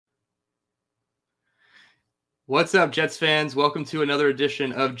What's up, Jets fans? Welcome to another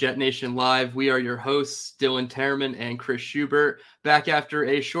edition of JetNation Live. We are your hosts, Dylan Tereman and Chris Schubert, back after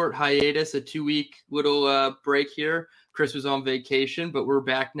a short hiatus, a 2-week little break here. Chris was on vacation, but we're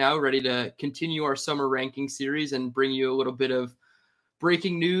back now, ready to continue our summer ranking series and bring you a little bit of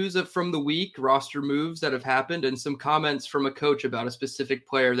breaking news from the week, roster moves that have happened, and some comments from a coach about a specific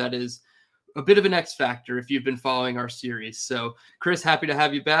player that is a bit of an X factor if you've been following our series. So, Chris, happy to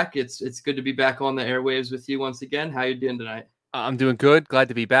have you back. It's good to be back on the airwaves with you once again. How you doing tonight? I'm doing good. Glad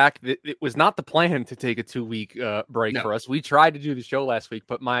to be back. It was not the plan to take a 2-week break for us. We tried to do the show last week,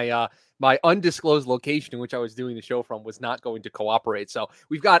 but my undisclosed location in which I was doing the show from was not going to cooperate. So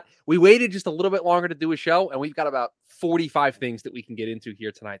we waited just a little bit longer to do a show, and we've got about 45 things that we can get into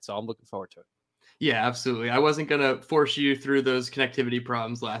here tonight. So I'm looking forward to it. Yeah, absolutely. I wasn't going to force you through those connectivity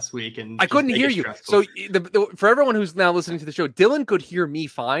problems last week. And I couldn't hear you. So for everyone who's now listening to the show, Dylan could hear me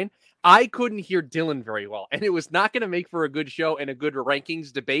fine. I couldn't hear Dylan very well. And it was not going to make for a good show and a good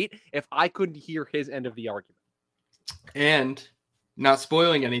rankings debate if I couldn't hear his end of the argument. And not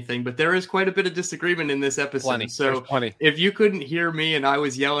spoiling anything, but there is quite a bit of disagreement in this episode. Plenty. If you couldn't hear me and I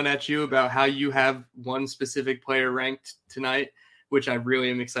was yelling at you about how you have one specific player ranked tonight, which I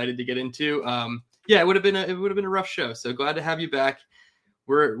really am excited to get into, it would have been a rough show. So glad to have you back.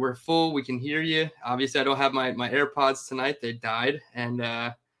 We're full. We can hear you. Obviously, I don't have my AirPods tonight. They died, and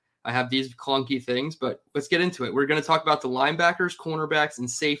I have these clunky things. But let's get into it. We're going to talk about the linebackers, cornerbacks, and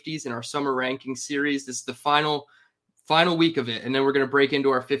safeties in our summer ranking series. This is the final week of it, and then we're going to break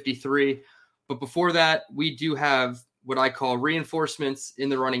into our 53. But before that, we do have what I call reinforcements in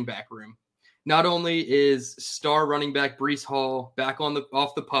the running back room. Not only is star running back Breece Hall back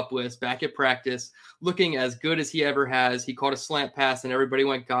off the PUP list, back at practice, looking as good as he ever has. He caught a slant pass and everybody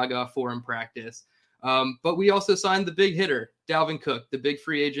went gaga for him practice. But we also signed the big hitter, Dalvin Cook, the big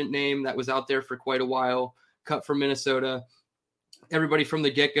free agent name that was out there for quite a while, cut from Minnesota. Everybody from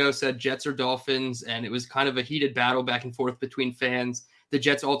the get-go said Jets or Dolphins, and it was kind of a heated battle back and forth between fans. The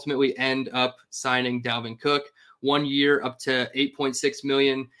Jets ultimately end up signing Dalvin Cook, 1 year up to $8.6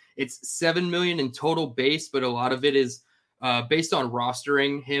 million. It's $7 million in total base, but a lot of it is based on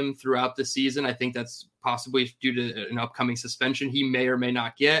rostering him throughout the season. I think that's possibly due to an upcoming suspension he may or may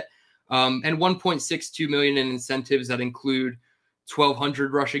not get. And $1.62 million in incentives that include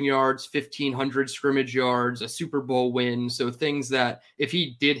 1,200 rushing yards, 1,500 scrimmage yards, a Super Bowl win. So things that if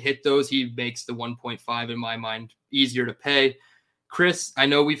he did hit those, he makes the 1.5 in my mind easier to pay. Chris, I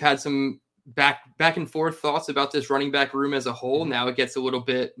know we've had some back and forth thoughts about this running back room as a whole. Now it gets a little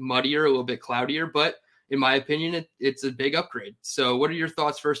bit muddier, a little bit cloudier, but in my opinion, it's a big upgrade. So what are your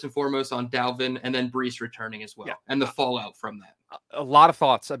thoughts first and foremost on Dalvin and then Breece returning as well and the fallout from that? A lot of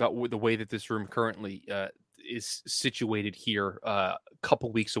thoughts about the way that this room currently is situated here a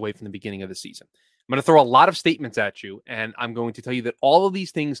couple weeks away from the beginning of the season. I'm going to throw a lot of statements at you, and I'm going to tell you that all of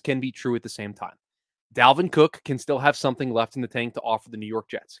these things can be true at the same time. Dalvin Cook can still have something left in the tank to offer the New York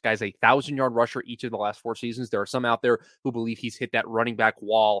Jets. Guy's a 1,000-yard rusher each of the last 4 seasons. There are some out there who believe he's hit that running back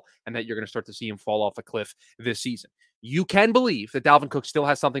wall and that you're going to start to see him fall off a cliff this season. You can believe that Dalvin Cook still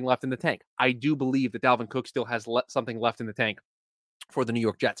has something left in the tank. I do believe that Dalvin Cook still has something left in the tank for the New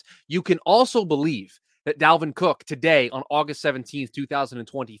York Jets. You can also believe that Dalvin Cook today on August 17th,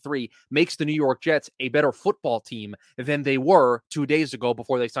 2023 makes the New York Jets a better football team than they were 2 days ago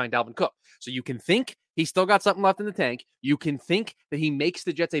before they signed Dalvin Cook. So you can think he's still got something left in the tank. You can think that he makes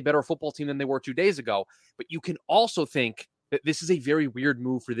the Jets a better football team than they were 2 days ago. But you can also think that this is a very weird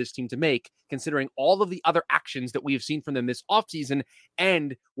move for this team to make, considering all of the other actions that we have seen from them this offseason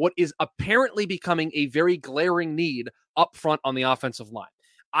and what is apparently becoming a very glaring need up front on the offensive line.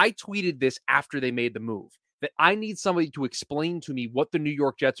 I tweeted this after they made the move, that I need somebody to explain to me what the New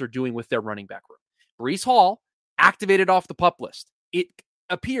York Jets are doing with their running back room. Breece Hall activated off the PUP list. It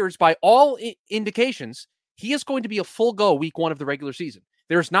appears by all indications, he is going to be a full go week 1 of the regular season.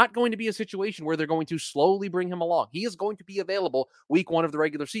 There's not going to be a situation where they're going to slowly bring him along. He is going to be available week 1 of the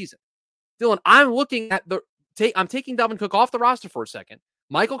regular season. Dylan, I'm looking at I'm taking Dalvin Cook off the roster for a second.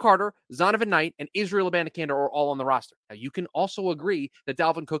 Michael Carter, Zonovan Knight, and Israel Abanikanda are all on the roster. Now, you can also agree that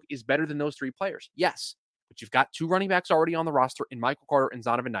Dalvin Cook is better than those 3 players. Yes, but you've got 2 running backs already on the roster in Michael Carter and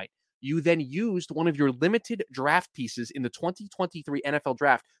Zonovan Knight. You then used one of your limited draft pieces in the 2023 NFL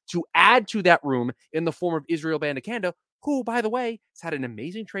draft to add to that room in the form of Israel Abanikanda, who, by the way, has had an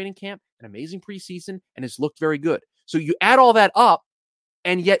amazing training camp, an amazing preseason, and has looked very good. So you add all that up,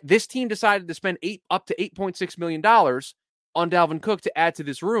 and yet this team decided to spend up to $8.6 million on Dalvin Cook to add to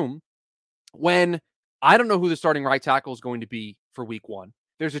this room when I don't know who the starting right tackle is going to be for week 1.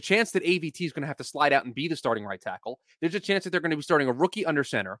 There's a chance that AVT is going to have to slide out and be the starting right tackle. There's a chance that they're going to be starting a rookie under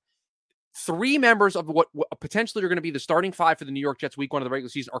center. 3 members of what potentially are going to be the starting 5 for the New York Jets week 1 of the regular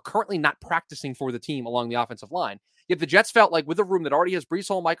season are currently not practicing for the team along the offensive line. Yet the Jets felt like with a room that already has Breece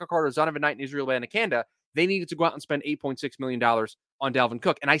Hall, Michael Carter, Zonovan Knight, and Israel Abanikanda, they needed to go out and spend $8.6 million on Dalvin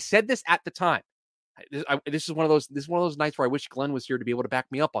Cook. And I said this at the time. This is one of those nights where I wish Glenn was here to be able to back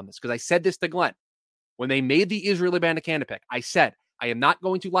me up on this, because I said this to Glenn when they made the Israel Abanikanda pick. I said, I am not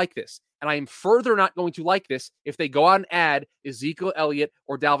going to like this, and I am further not going to like this if they go out and add Ezekiel Elliott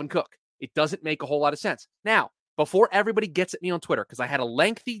or Dalvin Cook. It doesn't make a whole lot of sense. Now, before everybody gets at me on Twitter, because I had a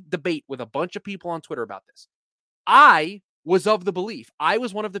lengthy debate with a bunch of people on Twitter about this, I was of the belief, I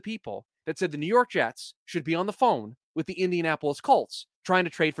was one of the people that said the New York Jets should be on the phone with the Indianapolis Colts trying to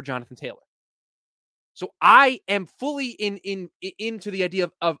trade for Jonathan Taylor. So I am fully into the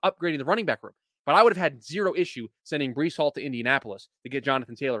idea of upgrading the running back room. But I would have had zero issue sending Breece Hall to Indianapolis to get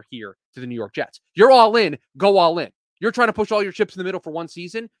Jonathan Taylor here to the New York Jets. You're all in, go all in. You're trying to push all your chips in the middle for one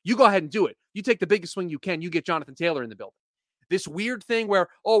season. You go ahead and do it. You take the biggest swing you can. You get Jonathan Taylor in the building. This weird thing where,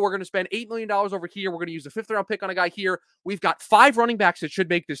 we're going to spend $8 million over here. We're going to use a 5th-round pick on a guy here. We've got 5 running backs that should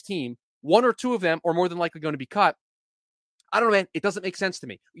make this team. 1 or 2 of them are more than likely going to be cut. I don't know, man. It doesn't make sense to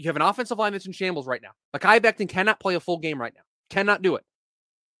me. You have an offensive line that's in shambles right now. Mekhi Becton cannot play a full game right now. Cannot do it.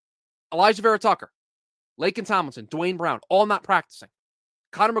 Elijah Vera-Tucker, Laken Tomlinson, Dwayne Brown, all not practicing.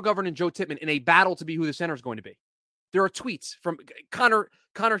 Connor McGovern and Joe Tippmann in a battle to be who the center is going to be. There are tweets from Connor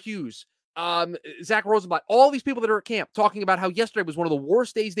Hughes, Zach Rosenblatt, all these people that are at camp talking about how yesterday was one of the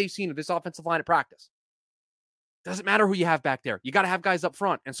worst days they've seen of this offensive line at practice. Doesn't matter who you have back there. You got to have guys up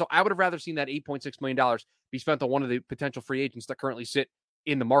front. And so I would have rather seen that $8.6 million be spent on one of the potential free agents that currently sit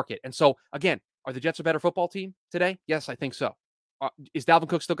in the market. And so, again, are the Jets a better football team today? Yes, I think so. Is Dalvin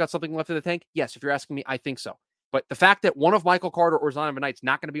Cook still got something left in the tank? Yes, if you're asking me, I think so. But the fact that one of Michael Carter or Zonovan Knight's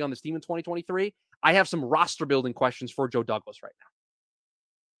not going to be on this team in 2023, I have some roster building questions for Joe Douglas right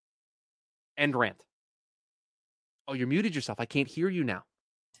now. End rant. Oh, you're muted yourself. I can't hear you now.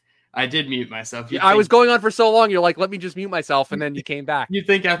 I did mute myself. I was going on for so long. You're like, let me just mute myself. And then you came back. You'd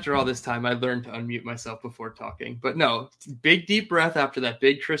think after all this time, I learned to unmute myself before talking. But no, big deep breath after that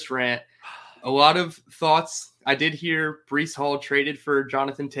big Chris rant. A lot of thoughts. I did hear Breece Hall traded for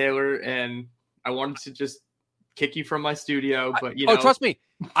Jonathan Taylor, and I wanted to just kick you from my studio. But you know, trust me,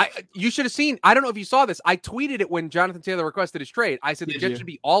 you should have seen. I don't know if you saw this. I tweeted it when Jonathan Taylor requested his trade. I said the Jets should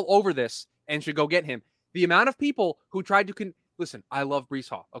be all over this and should go get him. The amount of people who tried to listen, I love Breece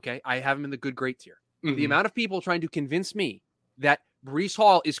Hall. Okay, I have him in the good great tier. Mm-hmm. The amount of people trying to convince me that Breece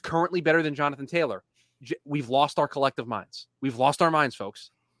Hall is currently better than Jonathan Taylor, we've lost our collective minds. We've lost our minds,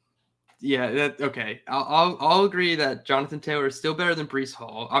 folks. Yeah, okay. I'll agree that Jonathan Taylor is still better than Breece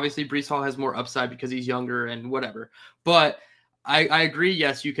Hall. Obviously, Breece Hall has more upside because he's younger and whatever. But I agree,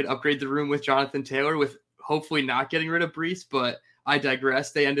 yes, you could upgrade the room with Jonathan Taylor with hopefully not getting rid of Breece, but I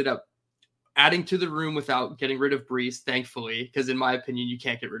digress. They ended up adding to the room without getting rid of Breece, thankfully, because in my opinion, you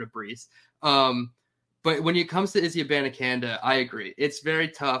can't get rid of Breece. But when it comes to Izzy Abanikanda, I agree. It's very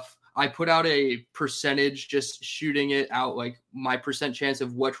tough. I put out a percentage, just shooting it out, like my percent chance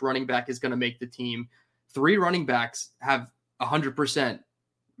of which running back is going to make the team. 3 running backs have 100%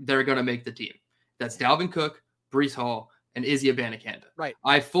 they're going to make the team. That's Dalvin Cook, Breece Hall, and Izzy Abanikanda. Right.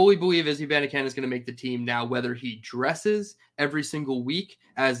 I fully believe Izzy Abanikanda is going to make the team. Now, whether he dresses every single week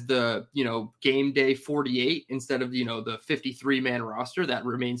as the, game day 48 instead of, the 53-man roster, that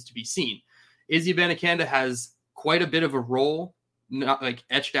remains to be seen. Izzy Abanikanda has quite a bit of a role not like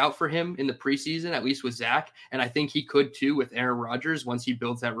etched out for him in the preseason, at least with Zach. And I think he could too with Aaron Rodgers once he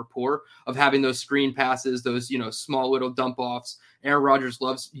builds that rapport of having those screen passes, those, small little dump offs. Aaron Rodgers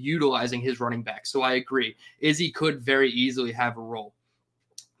loves utilizing his running back. So I agree. Izzy could very easily have a role.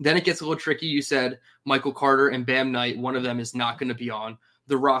 Then it gets a little tricky. You said Michael Carter and Bam Knight, one of them is not going to be on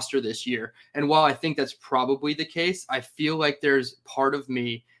the roster this year. And while I think that's probably the case, I feel like there's part of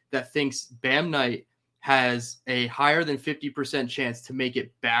me that thinks Bam Knight has a higher than 50% chance to make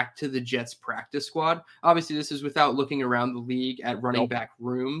it back to the Jets practice squad. Obviously, this is without looking around the league at running back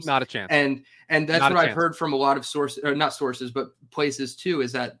rooms. Not a chance. And that's not what I've heard from a lot of sources, or not sources, but places too,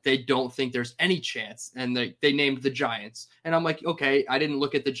 is that they don't think there's any chance. And they named the Giants. And I'm like, okay, I didn't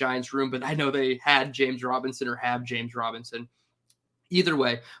look at the Giants room, but I know they had James Robinson or have James Robinson. Either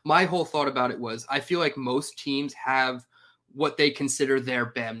way, my whole thought about it was, I feel like most teams have what they consider their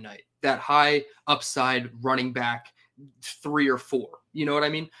Bam Knight, that high upside running back 3 or 4. You know what I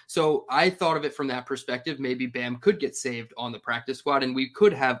mean? So I thought of it from that perspective. Maybe Bam could get saved on the practice squad and we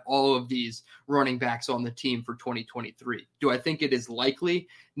could have all of these running backs on the team for 2023. Do I think it is likely?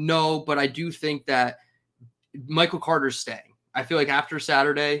 No, but I do think that Michael Carter's staying. I feel like after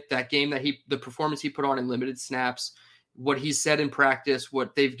Saturday, that game that the performance he put on in limited snaps, what he's said in practice,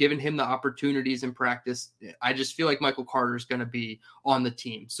 what they've given him the opportunities in practice, I just feel like Michael Carter is going to be on the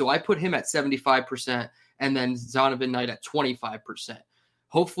team. So I put him at 75% and then Zonovan Knight at 25%.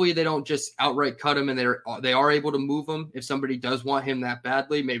 Hopefully they don't just outright cut him and they are able to move him. If somebody does want him that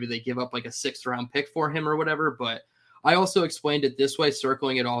badly, maybe they give up like a 6th round pick for him or whatever. But I also explained it this way,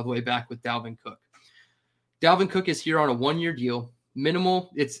 circling it all the way back with Dalvin Cook. Dalvin Cook is here on a 1-year deal. Minimal,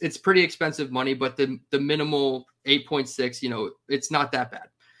 it's pretty expensive money, but the minimal 8.6, it's not that bad.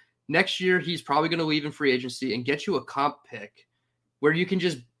 Next year, he's probably going to leave in free agency and get you a comp pick where you can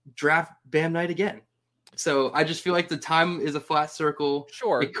just draft Bam Knight again. So I just feel like the time is a flat circle.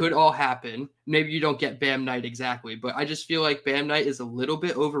 Sure. It could all happen. Maybe you don't get Bam Knight exactly, but I just feel like Bam Knight is a little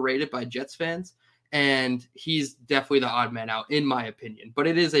bit overrated by Jets fans, and he's definitely the odd man out, in my opinion. But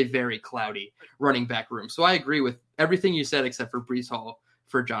it is a very cloudy running back room. So I agree with everything you said except for Breece Hall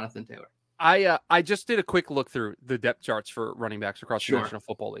for Jonathan Taylor. I just did a quick look through the depth charts for running backs across the National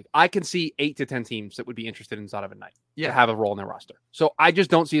Football League. I can see 8 to 10 teams that would be interested in Zonovan Knight to have a role in their roster. So I just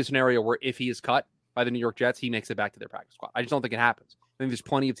don't see a scenario where if he is cut by the New York Jets, he makes it back to their practice squad. I just don't think it happens. I think there's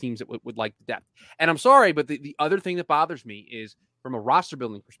plenty of teams that would like the depth. And I'm sorry, but the other thing that bothers me is from a roster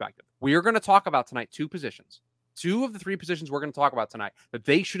building perspective, we are going to talk about tonight 2 positions. 2 of the 3 positions we're going to talk about tonight that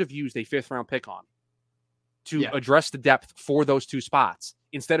they should have used a 5th round pick on to address the depth for those 2 spots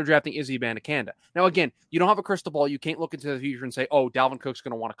instead of drafting Izzy Abanikanda. Now, again, you don't have a crystal ball. You can't look into the future and say, oh, Dalvin Cook's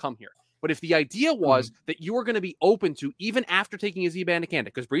going to want to come here. But if the idea was that you were going to be open to, even after taking Izzy Abanikanda,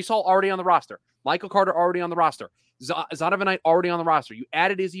 because Breece Hall already on the roster, Michael Carter already on the roster, Zonovan Knight already on the roster, you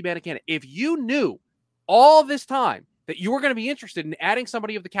added Izzy Abanikanda. If you knew all this time that you were going to be interested in adding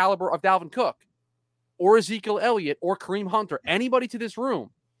somebody of the caliber of Dalvin Cook or Ezekiel Elliott or Kareem Hunter, anybody to this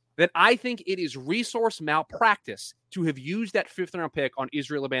room, then I think it is resource malpractice to have used that 5th round pick on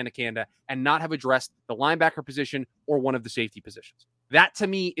Israel Abanikanda and not have addressed the linebacker position or one of the safety positions. That, to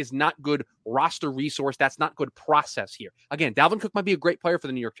me, is not good roster resource. That's not good process here. Again, Dalvin Cook might be a great player for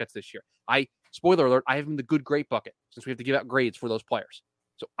the New York Jets this year. Spoiler alert, I have him in the good great bucket since we have to give out grades for those players.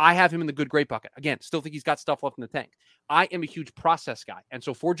 So I have him in the good great bucket. Again, still think he's got stuff left in the tank. I am a huge process guy. And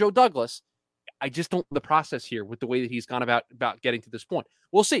so for Joe Douglas, I just don't know the process here with the way that he's gone about getting to this point.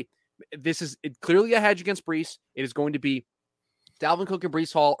 We'll see. This is clearly a hedge against Breece. It is going to be Dalvin Cook and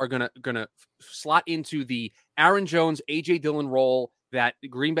Breece Hall are gonna slot into the Aaron Jones, A.J. Dillon role that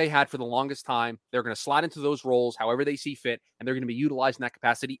Green Bay had for the longest time. They're going to slot into those roles however they see fit, and they're going to be utilized in that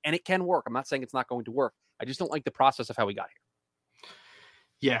capacity, and it can work. I'm not saying it's not going to work. I just don't like the process of how we got here.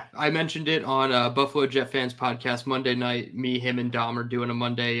 Yeah, I mentioned it on Buffalo Jet Fans podcast Monday night. Me, him, and Dom are doing a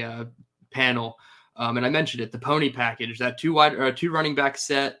Monday panel, and I mentioned it, the pony package, that 2 running back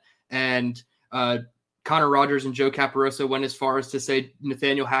set, and Connor Rogers and Joe Caparoso went as far as to say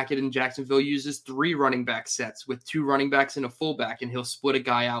Nathaniel Hackett in Jacksonville uses 3 running back sets with 2 running backs and a fullback, and he'll split a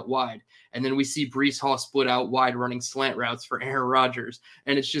guy out wide. And then we see Breece Hall split out wide running slant routes for Aaron Rodgers.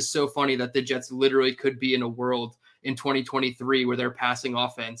 And it's just so funny that the Jets literally could be in a world in 2023 where their passing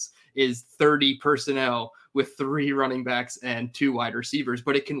offense is 30 personnel with 3 running backs and 2 wide receivers.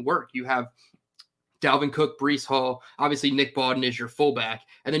 But it can work. You have Dalvin Cook, Breece Hall, obviously Nick Bawden is your fullback,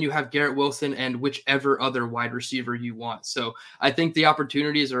 and then you have Garrett Wilson and whichever other wide receiver you want. So I think the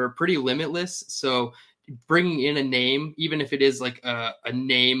opportunities are pretty limitless. So bringing in a name, even if it is like a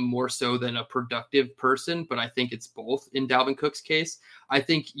name more so than a productive person, but I think it's both in Dalvin Cook's case, I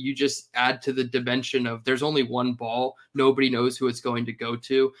think you just add to the dimension of there's only one ball. Nobody knows who it's going to go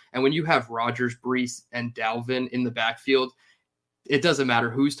to. And when you have Rodgers, Breece, and Dalvin in the backfield, it doesn't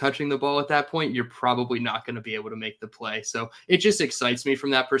matter who's touching the ball at that point. You're probably not going to be able to make the play. So it just excites me from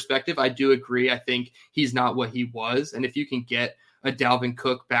that perspective. I do agree. I think he's not what he was. And if you can get a Dalvin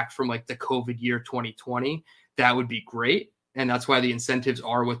Cook back from like the COVID year 2020, that would be great. And that's why the incentives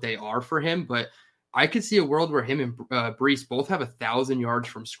are what they are for him. But I could see a world where him and Breece both have 1,000 yards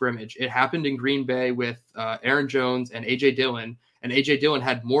from scrimmage. It happened in Green Bay with Aaron Jones and A.J. Dillon. And A.J. Dillon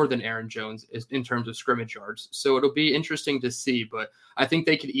had more than Aaron Jones in terms of scrimmage yards. So it'll be interesting to see, but I think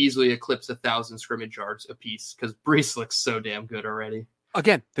they could easily eclipse 1,000 scrimmage yards apiece because Breece looks so damn good already.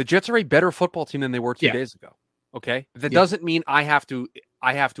 Again, the Jets are a better football team than they were 2 days ago. Okay. That doesn't mean I have to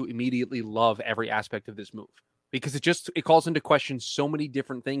immediately love every aspect of this move because it calls into question so many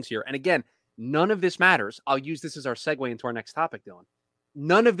different things here. And again, none of this matters. I'll use this as our segue into our next topic, Dylan.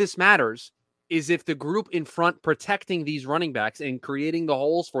 None of this matters is if the group in front protecting these running backs and creating the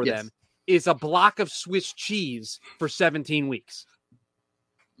holes for them is a block of Swiss cheese for 17 weeks.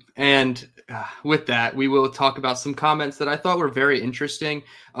 And with that, we will talk about some comments that I thought were very interesting.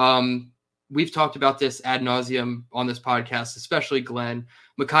 we've talked about this ad nauseum on this podcast, especially Glenn.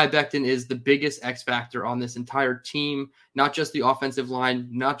 Mekhi Becton is the biggest X factor on this entire team, not just the offensive line,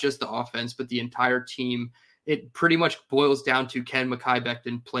 not just the offense, but the entire team. It pretty much boils down to, can Mekhi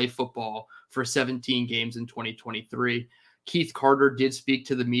Becton play football for 17 games in 2023? Keith Carter did speak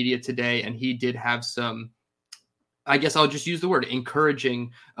to the media today, and he did have some, I guess I'll just use the word,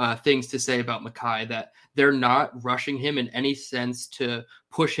 encouraging things to say about Mekhi, that they're not rushing him in any sense to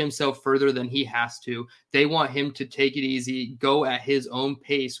push himself further than he has to. They want him to take it easy, go at his own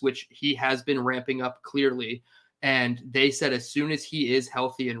pace, which he has been ramping up clearly. And they said as soon as he is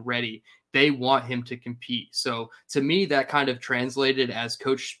healthy and ready, they want him to compete. So to me, that kind of translated as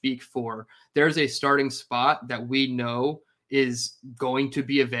coach speak for, there's a starting spot that we know is going to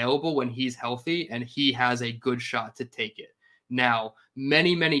be available when he's healthy, and he has a good shot to take it. Now,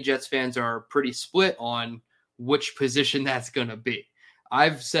 many Jets fans are pretty split on which position that's going to be.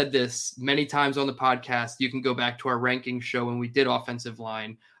 I've said this many times on the podcast. You can go back to our ranking show when we did offensive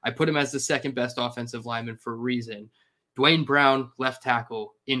line. I put him as the second best offensive lineman for a reason. Dwayne Brown, left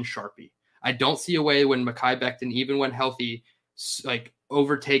tackle, in Sharpie. I don't see a way when Mekhi Becton, even when healthy,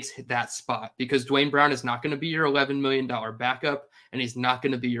 overtakes that spot, because Dwayne Brown is not going to be your $11 million backup, and he's not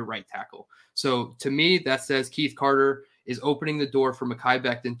going to be your right tackle. So to me, that says Keith Carter is opening the door for Mekhi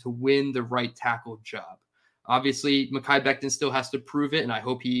Becton to win the right tackle job. Obviously, Mekhi Becton still has to prove it, and I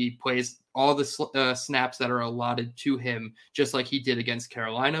hope he plays all the snaps that are allotted to him, just like he did against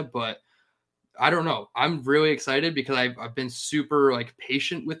Carolina. But I don't know. I'm really excited because I've been super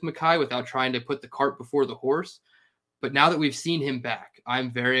patient with Mekhi without trying to put the cart before the horse. But now that we've seen him back,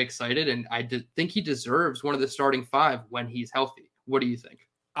 I'm very excited, and I think he deserves one of the starting five when he's healthy. What do you think?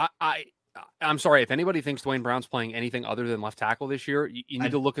 I'm sorry. If anybody thinks Dwayne Brown's playing anything other than left tackle this year, you need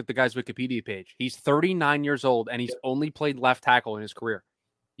to look at the guy's Wikipedia page. He's 39 years old, and he's only played left tackle in his career.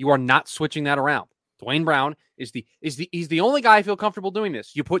 You are not switching that around. Dwayne Brown he's the only guy I feel comfortable doing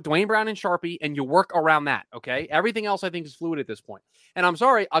this. You put Dwayne Brown in Sharpie, and you work around that, okay? Everything else I think is fluid at this point. And I'm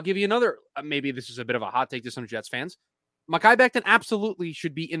sorry, I'll give you another, maybe this is a bit of a hot take to some Jets fans. Mekhi Becton absolutely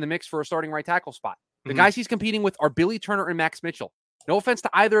should be in the mix for a starting right tackle spot. The guys he's competing with are Billy Turner and Max Mitchell. No offense to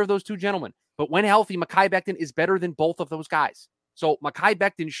either of those two gentlemen, but when healthy, Mekhi Becton is better than both of those guys. So Mekhi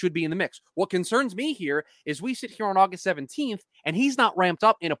Becton should be in the mix. What concerns me here is we sit here on August 17th, and he's not ramped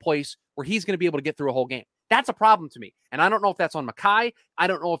up in a place where he's going to be able to get through a whole game. That's a problem to me. And I don't know if that's on Mekhi. I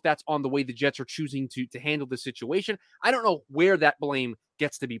don't know if that's on the way the Jets are choosing to handle the situation. I don't know where that blame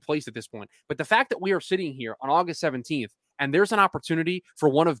gets to be placed at this point. But the fact that we are sitting here on August 17th, and there's an opportunity for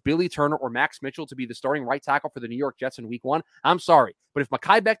one of Billy Turner or Max Mitchell to be the starting right tackle for the New York Jets in week one, I'm sorry. But if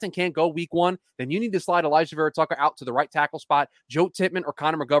Mekhi Becton can't go week one, then you need to slide Elijah Vera Tucker out to the right tackle spot. Joe Tippmann or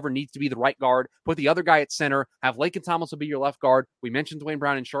Connor McGovern needs to be the right guard. Put the other guy at center. Have Laken Tomlinson be your left guard. We mentioned Dwayne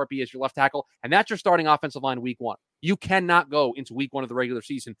Brown and Sharpie as your left tackle, and that's your starting offensive line week one. You cannot go into week one of the regular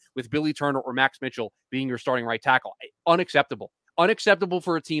season with Billy Turner or Max Mitchell being your starting right tackle. Unacceptable. Unacceptable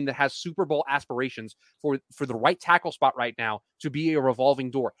for a team that has Super Bowl aspirations for the right tackle spot right now to be a revolving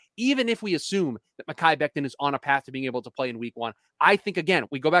door. Even if we assume that Mekhi Becton is on a path to being able to play in week one, I think, again,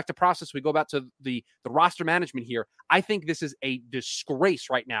 we go back to process, we go back to the roster management here. I think this is a disgrace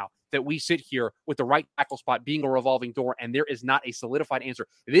right now that we sit here with the right tackle spot being a revolving door, and there is not a solidified answer.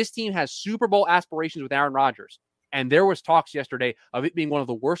 This team has Super Bowl aspirations with Aaron Rodgers. And there was talks yesterday of it being one of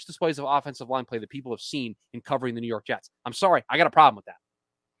the worst displays of offensive line play that people have seen in covering the New York Jets. I'm sorry. I got a problem with that.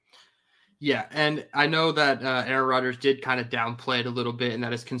 Yeah, and I know that Aaron Rodgers did kind of downplay it a little bit, and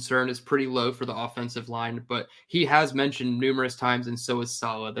that his concern is pretty low for the offensive line. But he has mentioned numerous times, and so is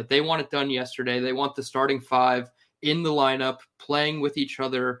Saleh, that they want it done yesterday. They want the starting five in the lineup, playing with each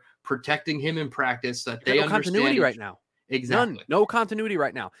other, protecting him in practice. That they understand continuity right now. Exactly. No continuity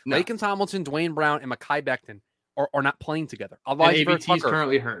right now. No. Laken Tomlinson, Dwayne Brown, and Mekhi Becton are not playing together. ABT is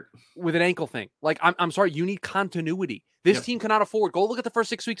currently hurt with an ankle thing. I'm sorry, you need continuity. This team cannot afford. Go look at the first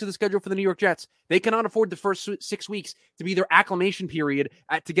 6 weeks of the schedule for the New York Jets. They cannot afford the first 6 weeks to be their acclimation period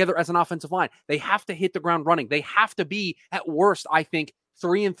together as an offensive line. They have to hit the ground running. They have to be, at worst, I think,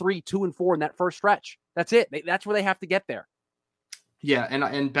 3-3, 2-4 in that first stretch. That's it. That's where they have to get there. Yeah,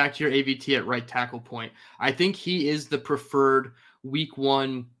 and back to your AVT at right tackle point. I think he is the preferred week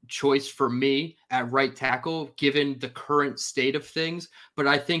one choice for me at right tackle, given the current state of things. But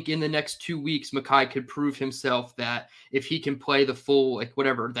I think in the next 2 weeks, Mekhi could prove himself that if he can play the full,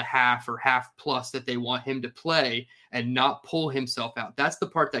 the half or half plus that they want him to play and not pull himself out. That's the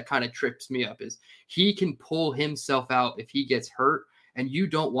part that kind of trips me up, is he can pull himself out if he gets hurt, and you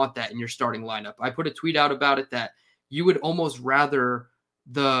don't want that in your starting lineup. I put a tweet out about it that you would almost rather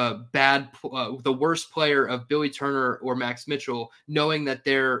the worst player of Billy Turner or Max Mitchell, knowing that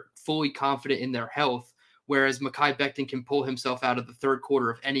they're fully confident in their health, whereas Mekhi Becton can pull himself out of the third quarter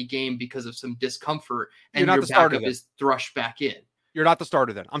of any game because of some discomfort, and your backup is thrust back in. You're not the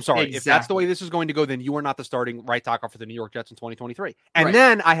starter then. I'm sorry. Exactly. If that's the way this is going to go, then you are not the starting right tackle for the New York Jets in 2023. And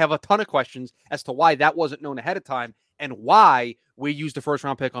then I have a ton of questions as to why that wasn't known ahead of time and why we used a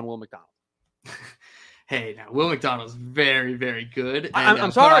first-round pick on Will McDonald. Hey, now Will McDonald's very, very good. And,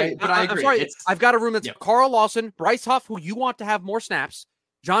 I'm sorry, but I agree. I'm sorry. I've got a room that's Carl Lawson, Bryce Huff, who you want to have more snaps,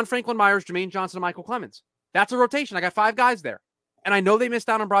 John Franklin Myers, Jermaine Johnson, and Michael Clemens. That's a rotation. I got 5 guys there. And I know they missed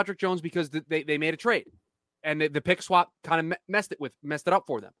out on Broderick Jones because they made a trade. And the pick swap kind of messed it up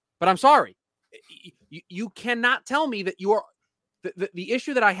for them. But I'm sorry. You cannot tell me that you are the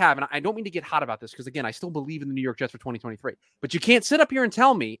issue that I have, and I don't mean to get hot about this because, again, I still believe in the New York Jets for 2023. But you can't sit up here and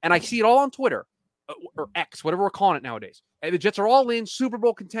tell me, and I see it all on Twitter or X, whatever we're calling it nowadays. And the Jets are all in Super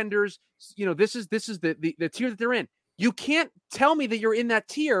Bowl contenders. This is the tier that they're in. You can't tell me that you're in that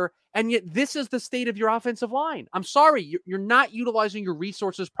tier, and yet this is the state of your offensive line. I'm sorry. You're not utilizing your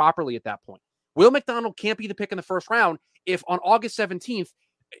resources properly at that point. Will McDonald can't be the pick in the first round if on August 17th,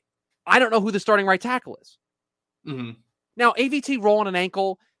 I don't know who the starting right tackle is. Mm-hmm. Now, AVT rolling an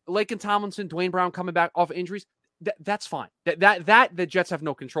ankle, Laken Tomlinson, Dwayne Brown coming back off injuries, that's fine. That the Jets have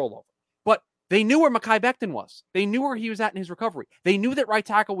no control over. But they knew where Mekhi Becton was. They knew where he was at in his recovery. They knew that right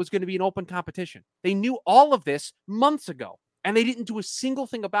tackle was going to be an open competition. They knew all of this months ago, and they didn't do a single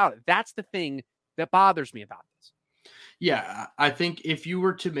thing about it. That's the thing that bothers me about this. Yeah, I think if you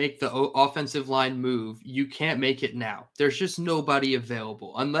were to make the offensive line move, you can't make it now. There's just nobody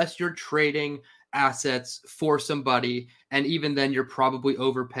available unless you're trading assets for somebody. And even then, you're probably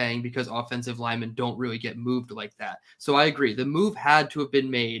overpaying because offensive linemen don't really get moved like that. So I agree. The move had to have been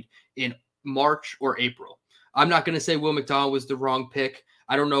made in March or April. I'm not going to say Will McDonald was the wrong pick.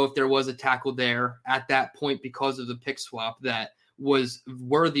 I don't know if there was a tackle there at that point because of the pick swap that was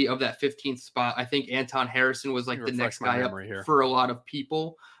worthy of that 15th spot. I think Anton Harrison was like the next guy up for a lot of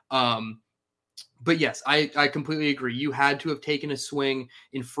people. But yes, I completely agree. You had to have taken a swing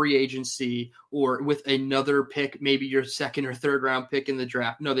in free agency or with another pick, maybe your second or third round pick in the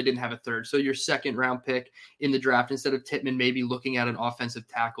draft. No, they didn't have a third. So your second round pick in the draft, instead of Tittman, maybe looking at an offensive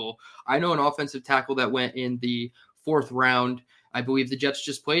tackle. I know an offensive tackle that went in the 4th round. I believe the Jets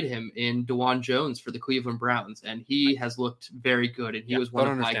just played him in DeJuan Jones for the Cleveland Browns, and he has looked very good, and he was one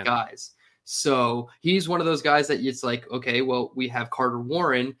of my guys. So he's one of those guys that it's like, okay, well, we have Carter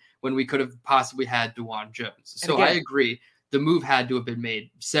Warren when we could have possibly had DeJuan Jones. So again, I agree. The move had to have been made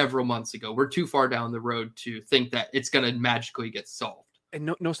several months ago. We're too far down the road to think that it's going to magically get solved.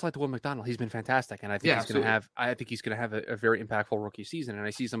 And no slight to Will McDonald. He's been fantastic. And I think he's going to have a very impactful rookie season. And I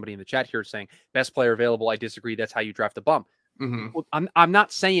see somebody in the chat here saying best player available. I disagree. That's how you draft a bum. Mm-hmm. Well, I'm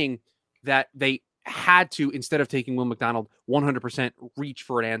not saying that they had to, instead of taking Will McDonald, 100% reach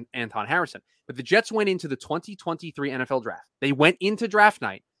for an Anton Harrison. But the Jets went into the 2023 NFL draft. They went into draft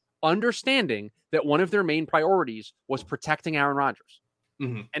night understanding that one of their main priorities was protecting Aaron Rodgers.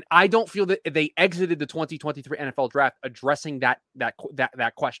 Mm-hmm. And I don't feel that they exited the 2023 NFL draft addressing that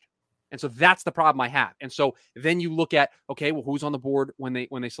question. And so that's the problem I have. And so then you look at, okay, well, who's on the board when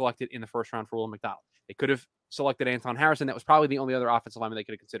they selected in the first round for Will McDonald? They could have selected Anton Harrison. That was probably the only other offensive lineman they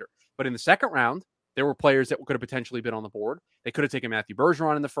could have considered. But in the second round, there were players that could have potentially been on the board. They could have taken Matthew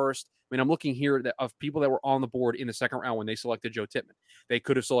Bergeron in the first. I mean, I'm looking here of people that were on the board in the second round when they selected Joe Tittman. They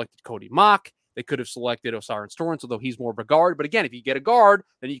could have selected Cody Mock. They could have selected Osiris Torrance, although he's more of a guard. But again, if you get a guard,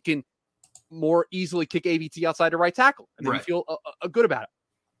 then you can more easily kick AVT outside the right tackle. And then you feel good about it.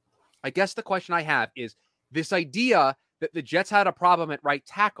 I guess the question I have is this idea that the Jets had a problem at right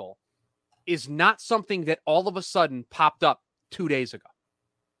tackle is not something that all of a sudden popped up 2 days ago.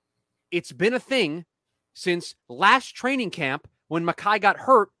 It's been a thing since last training camp when Mekhi got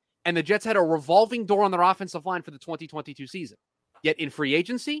hurt and the Jets had a revolving door on their offensive line for the 2022 season. Yet in free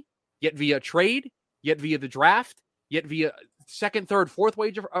agency, yet via trade, yet via the draft, yet via second, third, fourth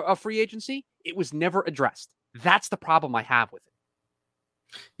wage of free agency, it was never addressed. That's the problem I have with it.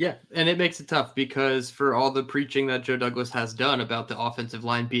 Yeah, and it makes it tough because for all the preaching that Joe Douglas has done about the offensive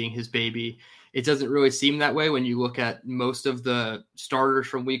line being his baby, it doesn't really seem that way when you look at most of the starters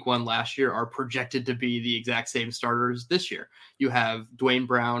from week 1 last year are projected to be the exact same starters this year. You have Dwayne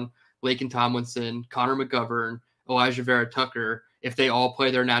Brown, Laken Tomlinson, Connor McGovern, Elijah Vera Tucker. If they all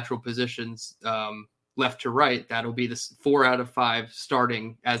play their natural positions left to right, that'll be the 4 out of 5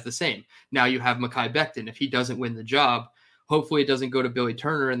 starting as the same. Now you have Mekhi Becton. If he doesn't win the job, hopefully it doesn't go to Billy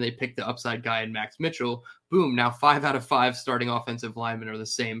Turner and they pick the upside guy in Max Mitchell. Boom, now 5 out of 5 starting offensive linemen are the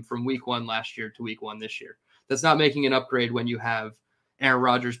same from week 1 last year to week 1 this year. That's not making an upgrade when you have Aaron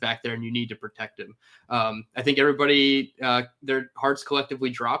Rodgers back there and you need to protect him. I think everybody, their hearts collectively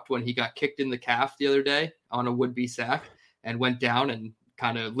dropped when he got kicked in the calf the other day on a would-be sack and went down and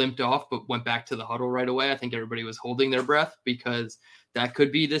kind of limped off, but went back to the huddle right away. I think everybody was holding their breath because that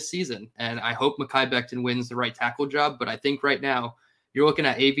could be this season. And I hope Mekhi Becton wins the right tackle job. But I think right now you're looking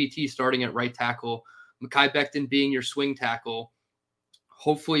at AVT starting at right tackle, Mekhi Becton being your swing tackle.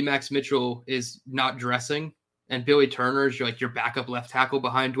 Hopefully Max Mitchell is not dressing, and Billy Turner is your backup left tackle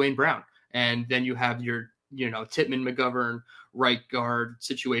behind Dwayne Brown. And then you have your, Tittman McGovern right guard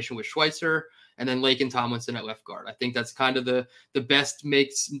situation with Schweitzer, and then Laken Tomlinson at left guard. I think that's kind of the best,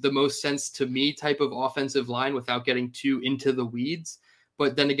 makes the most sense to me type of offensive line without getting too into the weeds.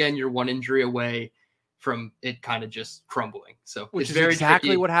 But then again, you're one injury away from it kind of just crumbling. So which it's is very exactly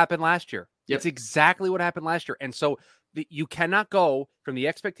tricky. what happened last year. Yep. It's exactly what happened last year. And so you cannot go from the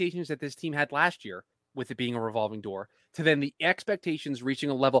expectations that this team had last year with it being a revolving door to then the expectations reaching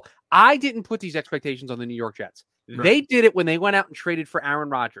a level. I didn't put these expectations on the New York Jets. Right. They did it when they went out and traded for Aaron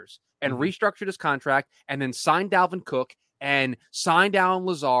Rodgers and restructured his contract and then signed Dalvin Cook and signed Allen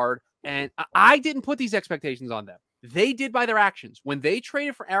Lazard. And I didn't put these expectations on them. They did by their actions. When they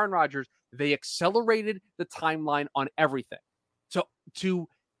traded for Aaron Rodgers, they accelerated the timeline on everything. So to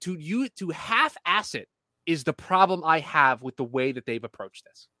half-ass it is the problem I have with the way that they've approached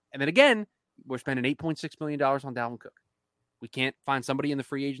this. And then again, we're spending $8.6 million on Dalvin Cook. We can't find somebody in the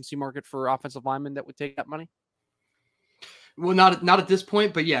free agency market for offensive linemen that would take that money. Well, not at this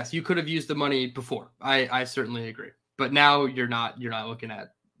point, but yes, you could have used the money before. I certainly agree. But now you're looking at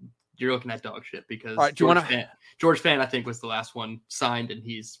dog shit because right, George Fant, I think, was the last one signed, and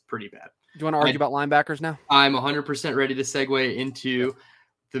he's pretty bad. Do you want to argue about linebackers now? I'm 100% ready to segue into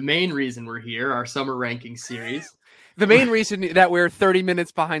the main reason we're here, our summer ranking series. The main reason that we're 30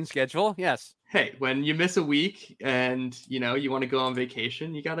 minutes behind schedule. Yes. Hey, when you miss a week and you want to go on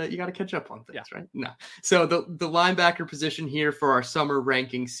vacation, you gotta catch up on things, right? No. So the linebacker position here for our summer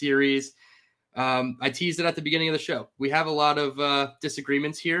ranking series. I teased it at the beginning of the show. We have a lot of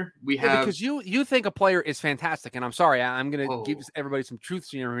disagreements here. We have because you think a player is fantastic, and I'm sorry, I'm going to give everybody some truth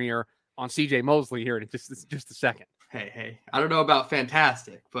serum here on CJ Mosley here in just a second. Hey, I don't know about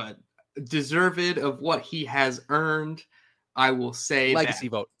fantastic, but deserved of what he has earned, I will say legacy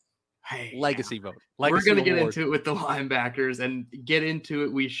that. vote. Hey, legacy vote. We're going to get into it with the linebackers, and get into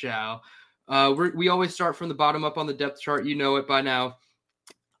it we shall. We always start from the bottom up on the depth chart. You know it by now.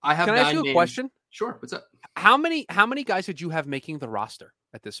 I have. Can I ask you a question? Sure. What's up? How many guys did you have making the roster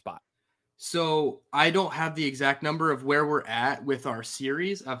at this spot? So I don't have the exact number of where we're at with our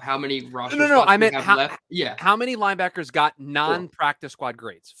series of how many roster. No. I meant left. Yeah. How many linebackers got non-practice squad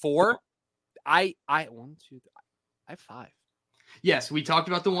grades? 4. I 1, 2. I have 5. Yes, we talked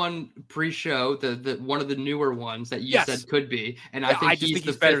about the one pre-show, the one of the newer ones that you said could be, and I think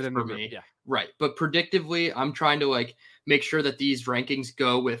he's better than me. Yeah. Right, but predictively, I'm trying to make sure that these rankings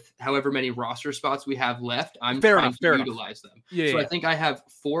go with however many roster spots we have left. I'm trying to utilize them. So I think I have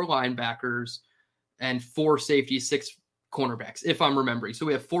 4 linebackers and 4 safeties, 6 cornerbacks, if I'm remembering. So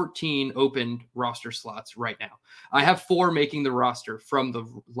we have 14 open roster slots right now. I have 4 making the roster from the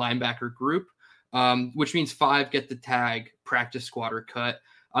linebacker group. Which means 5 get the tag practice squad or cut.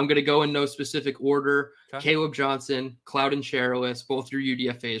 I'm going to go in no specific order. Okay. Caleb Johnson, Clouden Cherilus, both your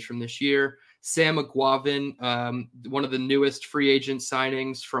UDFAs from this year. Sam McGuavin, one of the newest free agent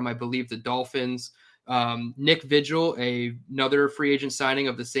signings from, I believe, the Dolphins. Nick Vigil, another free agent signing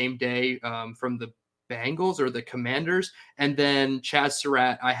of the same day from the Bengals or the Commanders. And then Chaz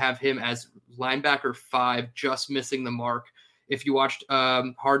Surratt, I have him as linebacker 5, just missing the mark. If you watched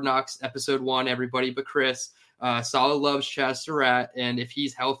Hard Knocks episode 1, everybody but Chris, Saleh loves Chaz Surratt, and if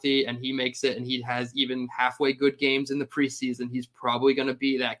he's healthy and he makes it and he has even halfway good games in the preseason, he's probably going to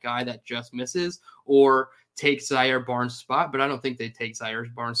be that guy that just misses or takes Zaire Barnes' spot, but I don't think they take Zaire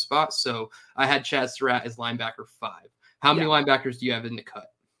Barnes' spot, so I had Chaz Surratt as linebacker 5. How many linebackers do you have in the cut?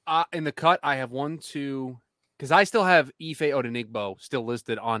 In the cut, I have 1, 2... Because I still have Ife Odenigbo still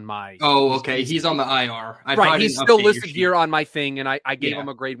listed on my... Oh, okay. He's on the IR. Right, he's still listed here on my thing, and I gave him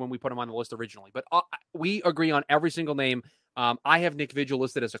a grade when we put him on the list originally. But we agree on every single name. I have Nick Vigil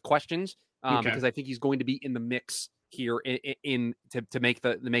listed as a questions because I think he's going to be in the mix here to make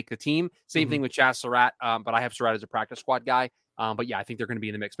the team. Same thing with Chaz Surratt, but I have Surratt as a practice squad guy. But yeah, I think they're going to be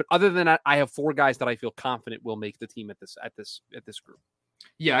in the mix. But other than that, I have 4 guys that I feel confident will make the team at this group.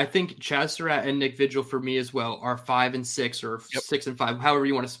 Yeah, I think Chaz Surratt and Nick Vigil for me as well are 5 and 6 or 6 and 5, however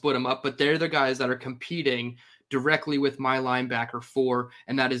you want to split them up. But they're the guys that are competing directly with my linebacker 4,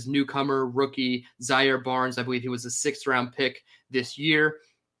 and that is newcomer rookie Zaire Barnes. I believe he was a 6th round pick this year.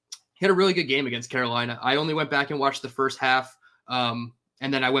 He had a really good game against Carolina. I only went back and watched the first half.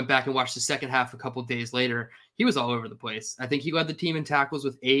 And then I went back and watched the second half a couple days later. He was all over the place. I think he led the team in tackles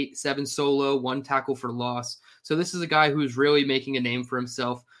with 8, 7 solo, 1 tackle for loss. So this is a guy who's really making a name for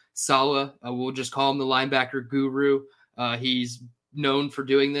himself. Saleh, we'll just call him the linebacker guru. He's known for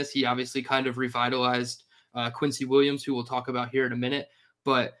doing this. He obviously kind of revitalized Quincy Williams, who we'll talk about here in a minute.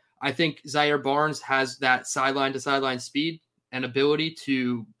 But I think Zaire Barnes has that sideline-to-sideline speed and ability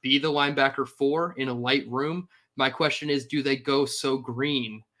to be the linebacker 4 in a light room. My question is, do they go so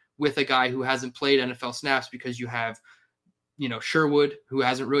green with a guy who hasn't played NFL snaps? Because you have, Sherwood, who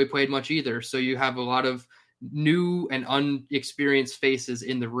hasn't really played much either. So you have a lot of new and unexperienced faces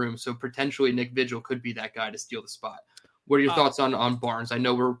in the room. So potentially Nick Vigil could be that guy to steal the spot. What are your thoughts on Barnes? I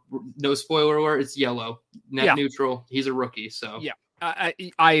know we're no spoiler alert. It's yellow, net neutral. He's a rookie. So yeah,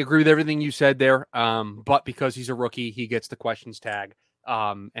 I agree with everything you said there. But because he's a rookie, he gets the questions tag.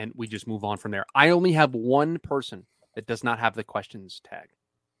 And we just move on from there. I only have one person that does not have the questions tag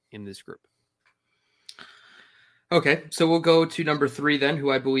in this group. Okay, so we'll go to number 3 then,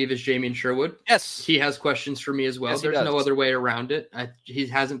 who I believe is Jamien Sherwood. Yes. He has questions for me as well. Yes, there's no other way around it. He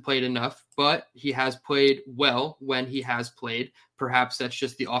hasn't played enough, but he has played well when he has played. Perhaps that's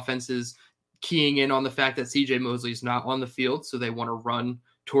just the offense's keying in on the fact that CJ Mosley is not on the field, so they want to run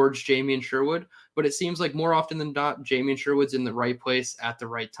towards Jamien Sherwood. But it seems like more often than not, Jamien Sherwood's in the right place at the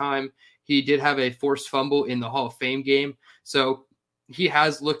right time. He did have a forced fumble in the Hall of Fame game, so he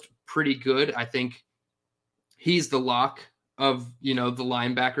has looked pretty good. I think he's the lock of, the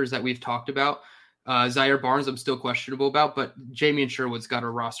linebackers that we've talked about. Zaire Barnes, I'm still questionable about, but Jamien Sherwood's got a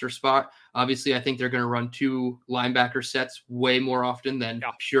roster spot. Obviously, I think they're going to run 2 linebacker sets way more often than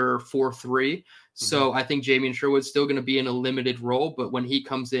pure 4-3. So I think Jamien Sherwood's still going to be in a limited role, but when he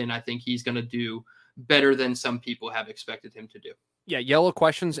comes in, I think he's going to do better than some people have expected him to do. Yeah, yellow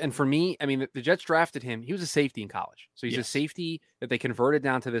questions. And for me, I mean, the Jets drafted him. He was a safety in college. So he's a safety that they converted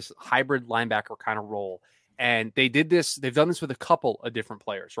down to this hybrid linebacker kind of role. And they did this. They've done this with a couple of different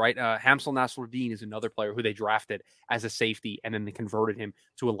players, right? Hamsel Nasruddin is another player who they drafted as a safety, and then they converted him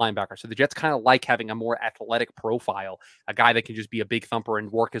to a linebacker. So the Jets kind of like having a more athletic profile, a guy that can just be a big thumper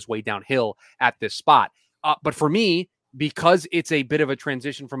and work his way downhill at this spot. But for me, because it's a bit of a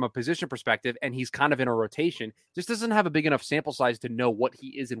transition from a position perspective and he's kind of in a rotation, just doesn't have a big enough sample size to know what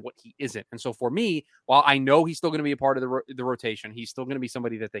he is and what he isn't. And so for me, while I know he's still going to be a part of the rotation, he's still going to be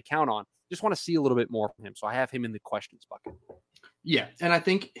somebody that they count on, just want to see a little bit more from him. So I have him in the questions bucket. Yeah, and I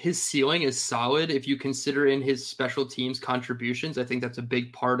think his ceiling is solid if you consider in his special teams contributions. I think that's a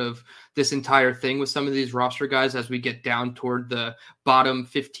big part of this entire thing with some of these roster guys as we get down toward the bottom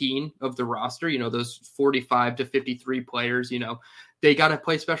 15 of the roster, those 45 to 53 players, they got to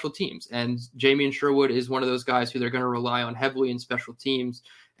play special teams. And Jamien Sherwood is one of those guys who they're going to rely on heavily in special teams.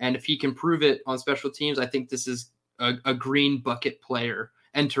 And if he can prove it on special teams, I think this is a green bucket player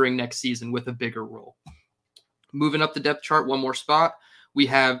entering next season with a bigger role. Moving up the depth chart, one more spot. We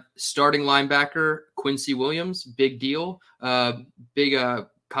have starting linebacker Quincy Williams, big deal, big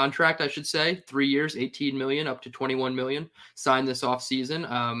contract, I should say, 3 years, $18 million up to $21 million, signed this offseason.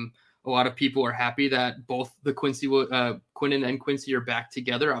 A lot of people are happy that both the Quinnen and Quincy are back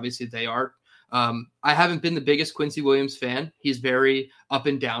together. Obviously, they are. I haven't been the biggest Quincy Williams fan. He's very up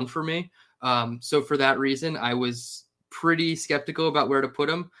and down for me. So for that reason, I was pretty skeptical about where to put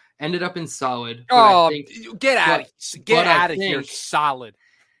him. Ended up in solid. Get out of here, solid.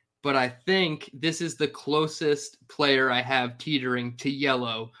 But I think this is the closest player I have teetering to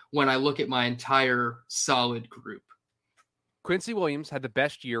yellow when I look at my entire solid group. Quincy Williams had the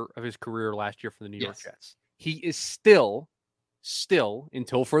best year of his career last year for the New York Jets. He is still,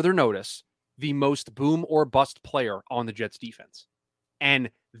 until further notice, the most boom or bust player on the Jets defense. And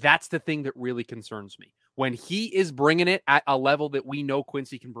that's the thing that really concerns me. When he is bringing it at a level that we know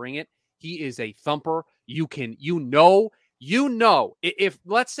Quincy can bring it, he is a thumper. If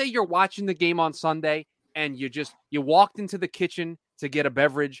let's say you're watching the game on Sunday and you walked into the kitchen to get a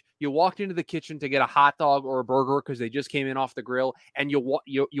beverage, you walked into the kitchen to get a hot dog or a burger because they just came in off the grill, and you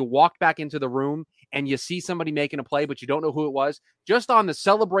walked back into the room and you see somebody making a play, but you don't know who it was, just on the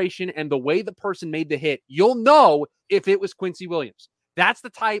celebration and the way the person made the hit, you'll know if it was Quincy Williams. That's the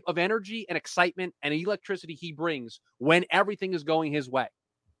type of energy and excitement and electricity he brings when everything is going his way.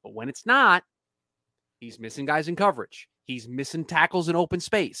 But when it's not, he's missing guys in coverage. He's missing tackles in open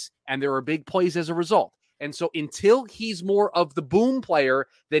space, and there are big plays as a result. And so until he's more of the boom player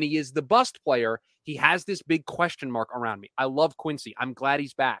than he is the bust player, he has this big question mark around me. I love Quincy. I'm glad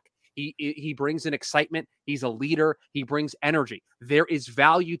he's back. He brings an excitement. He's a leader. He brings energy. There is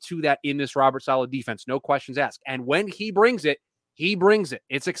value to that in this Robert Saleh defense. No questions asked. And when he brings it, he brings it.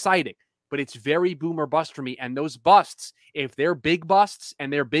 It's exciting. but it's very boom or bust for me. And those busts, if they're big busts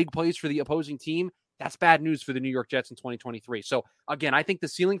and they're big plays for the opposing team, that's bad news for the New York Jets in 2023. So again, I think the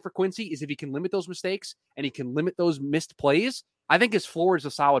ceiling for Quincy is if he can limit those mistakes and he can limit those missed plays, I think his floor is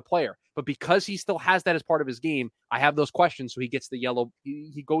a solid player. But because he still has that as part of his game, I have those questions. So he gets the yellow,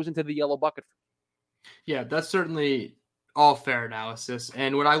 he goes into the yellow bucket. Yeah, that's certainly all fair analysis.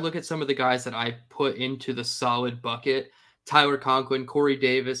 And when I look at some of the guys that I put into the solid bucket, Tyler Conklin, Corey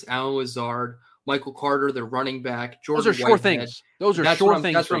Davis, Alan Lazard, Michael Carter, the running back, Jordan Those are sure things. Those are sure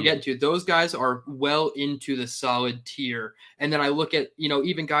things. That's what I'm getting to. Those guys are well into the solid tier. And then I look at,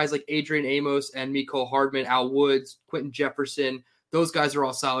 even guys like Adrian Amos and Mecole Hardman, Al Woods, Quentin Jefferson. Those guys are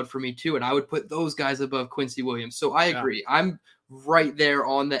all solid for me too. And I would put those guys above Quincy Williams. So I agree. Yeah. I'm right there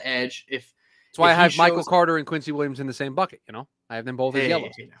on the edge. That's why I have Michael Carter and Quincy Williams in the same bucket. I have them both as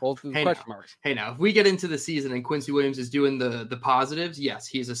yellows, both with question marks. Hey, now, if we get into the season and Quincy Williams is doing the positives, yes,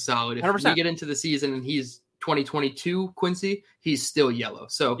 he's a solid. If 100%. We get into the season and he's 2022 Quincy, he's still yellow.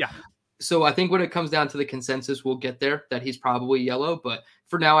 So, yeah. So I think when it comes down to the consensus, we'll get there that he's probably yellow. But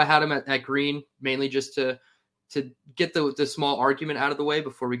for now, I had him at green, mainly just to get the small argument out of the way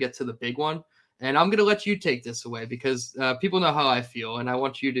before we get to the big one. And I'm going to let you take this away because people know how I feel, and I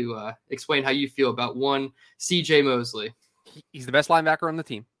want you to explain how you feel about one CJ Mosley. He's the best linebacker on the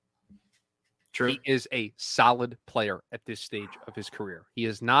team. True. He is a solid player at this stage of his career. He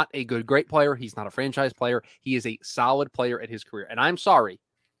is not a great player. He's not a franchise player. He is a solid player at his career. And I'm sorry,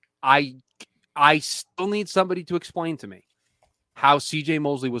 I still need somebody to explain to me how CJ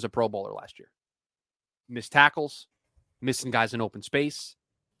Mosley was a Pro Bowler last year. Missed tackles, missing guys in open space.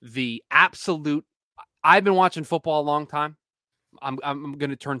 I've been watching football a long time. I'm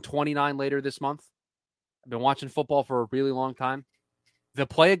going to turn 29 later this month. I've been watching football for a really long time. The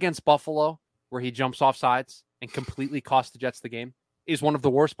play against Buffalo where he jumps off sides and completely cost the Jets the game is one of the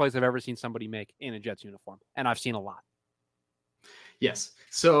worst plays I've ever seen somebody make in a Jets uniform. And I've seen a lot. Yes.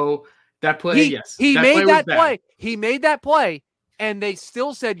 So that play, yes. He made that play. He made that play. And they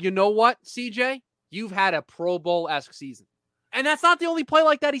still said, you know what, CJ? You've had a Pro Bowl-esque season. And that's not the only play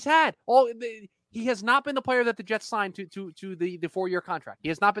like that he's had. He has not been the player that the Jets signed to the 4-year contract. He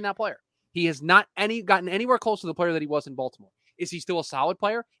has not been that player. He has not gotten anywhere close to the player that he was in Baltimore. Is he still a solid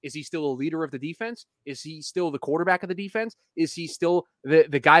player? Is he still a leader of the defense? Is he still the quarterback of the defense? Is he still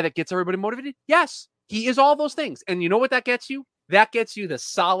the guy that gets everybody motivated? Yes, he is all those things. And you know what that gets you? That gets you the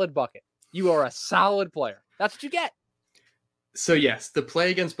solid bucket. You are a solid player. That's what you get. So, yes, the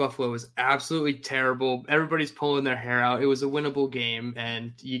play against Buffalo was absolutely terrible. Everybody's pulling their hair out. It was a winnable game,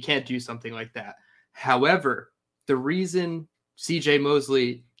 and you can't do something like that. However, the reason CJ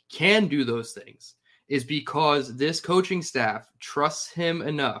Mosley can do those things is because this coaching staff trusts him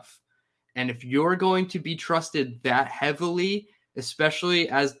enough. And if you're going to be trusted that heavily, especially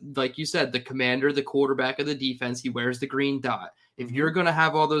as, like you said, the commander, the quarterback of the defense, he wears the green dot. If you're going to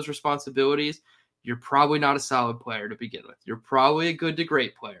have all those responsibilities, you're probably not a solid player to begin with. You're probably a good to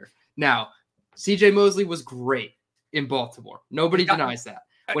great player. Now, CJ Mosley was great in Baltimore. Nobody denies that.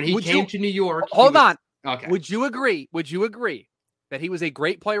 When he came to New York. Hold on. Okay. Would you agree that he was a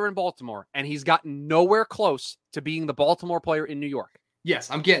great player in Baltimore and he's gotten nowhere close to being the Baltimore player in New York?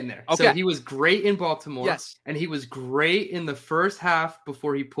 Yes, I'm getting there. Okay. So he was great in Baltimore. Yes. And he was great in the first half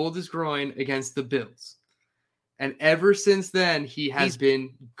before he pulled his groin against the Bills. And ever since then, he's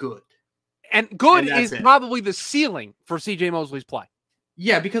been good. And good is probably the ceiling for CJ Mosley's play.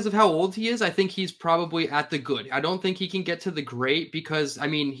 Yeah, because of how old he is, I think he's probably at the good. I don't think he can get to the great because,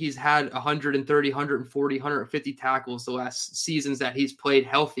 he's had 130, 140, 150 tackles the last seasons that he's played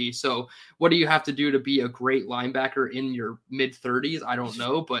healthy. So what do you have to do to be a great linebacker in your mid-30s? I don't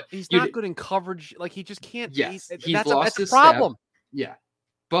know, but he's not good in coverage. Like, he just can't. Yes, that's a problem. Step. Yeah,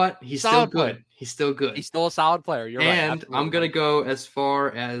 but he's still good. He's still good. He's still a solid player. You're right. And I'm going to go as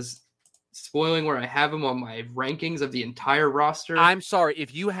far as spoiling where I have him on my rankings of the entire roster. I'm sorry.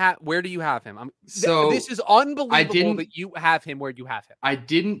 Where do you have him? This is unbelievable that you have him where you have him. I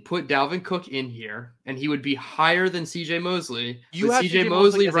didn't put Dalvin Cook in here, and he would be higher than CJ Mosley. You have CJ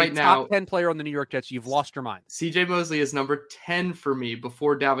Mosley right now, top 10 player on the New York Jets. You've lost your mind. CJ Mosley is number 10 for me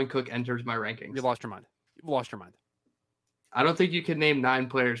before Dalvin Cook enters my rankings. You've lost your mind. I don't think you can name 9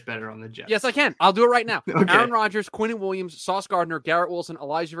 players better on the Jets. Yes, I can. I'll do it right now. Okay. Aaron Rodgers, Quinnen Williams, Sauce Gardner, Garrett Wilson,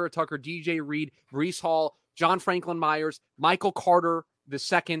 Elijah Vera Tucker, DJ Reed, Breece Hall, John Franklin Myers, Michael Carter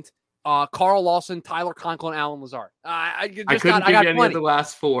II, Carl Lawson, Tyler Conklin, Alan Lazard. I couldn't give you any of the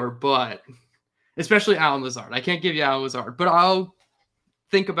last 4, but especially Alan Lazard. I can't give you Alan Lazard, but I'll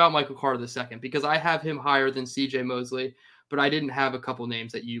think about Michael Carter II because I have him higher than CJ Mosley, but I didn't have a couple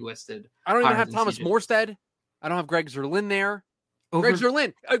names that you listed. I don't even have Thomas Morstead. I don't have Greg Zerlin there. Greg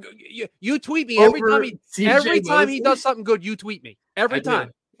Zerlin, you tweet me every time he does something good. You tweet me every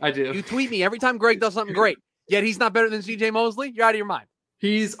time. I do. You tweet me every time Greg does something great. Yet he's not better than CJ Mosley. You're out of your mind.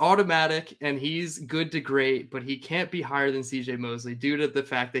 He's automatic and he's good to great, but he can't be higher than CJ Mosley due to the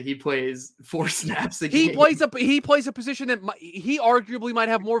fact that he plays 4 snaps a game. He plays a position that he arguably might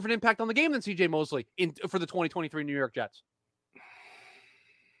have more of an impact on the game than CJ Mosley for the 2023 New York Jets.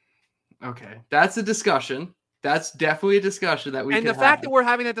 Okay, that's a discussion. That's definitely a discussion that we. And the fact that we're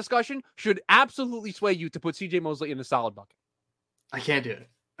having that discussion should absolutely sway you to put CJ Mosley in the solid bucket. I can't do it.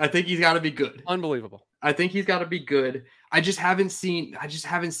 I think he's got to be good. Unbelievable. I think he's got to be good. I just haven't seen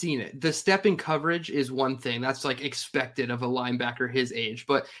it. The step in coverage is one thing that's like expected of a linebacker his age,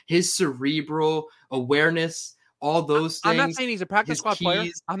 but his cerebral awareness, all those things. I'm not saying he's a practice squad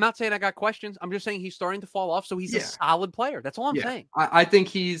player. I'm not saying I got questions. I'm just saying he's starting to fall off. So he's a solid player. That's all I'm saying. I think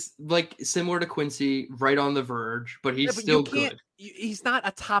he's like similar to Quincy, right on the verge, but he's still good. He's not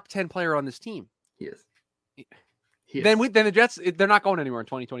a top 10 player on this team. He is. Then the Jets, they're not going anywhere in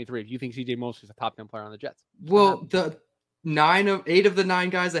 2023. If you think CJ Mosley is a top 10 player on the Jets. Well, the 8 of the 9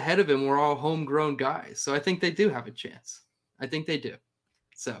 guys ahead of him were all homegrown guys. So I think they do have a chance. I think they do.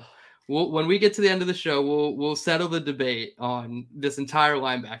 So when we get to the end of the show, we'll settle the debate on this entire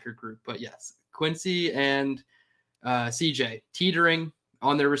linebacker group. But yes, Quincy and CJ teetering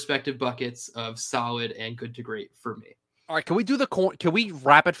on their respective buckets of solid and good to great for me. All right, can we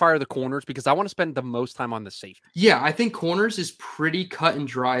rapid fire the corners, because I want to spend the most time on the safety. Yeah, I think corners is pretty cut and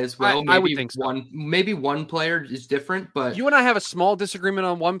dry as well. I would think so. Maybe one player is different, but you and I have a small disagreement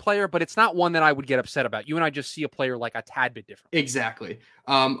on one player, but it's not one that I would get upset about. You and I just see a player like a tad bit different. Exactly.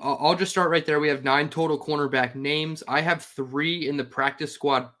 I'll just start right there. We have 9 total cornerback names. I have 3 in the practice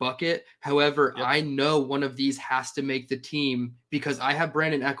squad bucket. However, I know one of these has to make the team because I have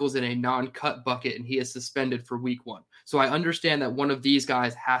Brandon Echols in a non-cut bucket and he is suspended for week 1. So I understand that one of these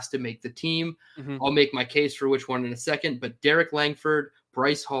guys has to make the team. Mm-hmm. I'll make my case for which one in a second, but Derek Langford,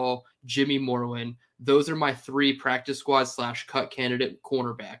 Bryce Hall, Jimmy Moreland, those are my 3 practice squad / cut candidate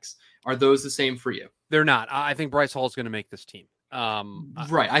cornerbacks. Are those the same for you? They're not. I think Bryce Hall is going to make this team.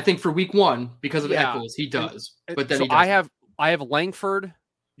 Right. I think for week 1, because of Echols, he does. But then so he doesn't. I have Langford,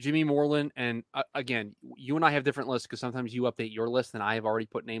 Jimmy Moreland, and again, you and I have different lists because sometimes you update your list and I have already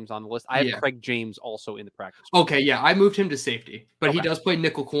put names on the list. I have Craig James also in the practice squad. Okay, yeah, I moved him to safety, but he does play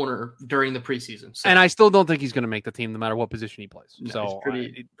nickel corner during the preseason. So. And I still don't think he's going to make the team no matter what position he plays. No, so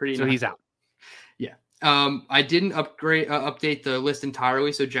so he's out. Yeah. I didn't update the list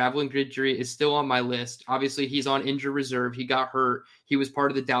entirely, so Javelin Guidry is still on my list. Obviously, he's on injured reserve. He got hurt. He was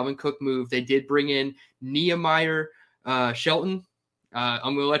part of the Dalvin Cook move. They did bring in Nehemiah Shelton.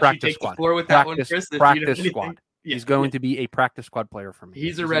 I'm going to let you take the floor with that one, Chris. Practice squad. Yeah. He's going to be a practice squad player for me.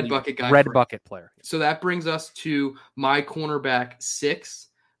 He's a red bucket guy. Red bucket player. So that brings us to my cornerback 6,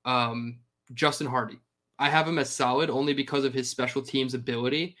 Justin Hardy. I have him as solid only because of his special teams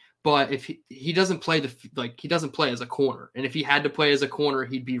ability. But if he doesn't play he doesn't play as a corner, and if he had to play as a corner,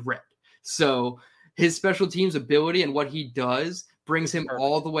 he'd be red. So his special teams ability and what he does brings him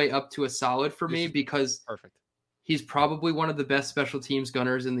all the way up to a solid for me because he's probably one of the best special teams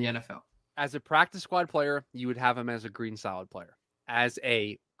gunners in the NFL. As a practice squad player, you would have him as a green solid player. As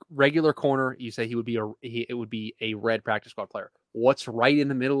a regular corner, you say it would be a red practice squad player. What's right in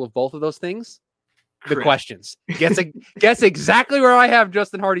the middle of both of those things? The questions. Guess exactly where I have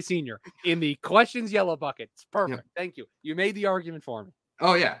Justin Hardy Sr. in the questions yellow bucket. It's perfect. Yep. Thank you. You made the argument for me.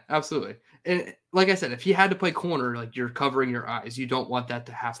 Oh, yeah, absolutely. And like I said, if he had to play corner, like you're covering your eyes. You don't want that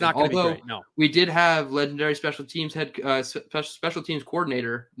to happen. It's not going to be great, no. We did have legendary special teams special teams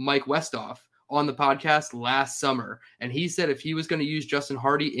coordinator Mike Westhoff on the podcast last summer, and he said if he was going to use Justin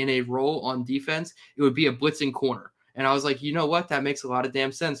Hardy in a role on defense, it would be a blitzing corner. And I was like, you know what? That makes a lot of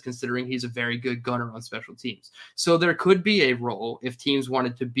damn sense considering he's a very good gunner on special teams. So there could be a role if teams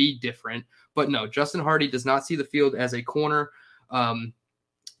wanted to be different. But no, Justin Hardy does not see the field as a corner.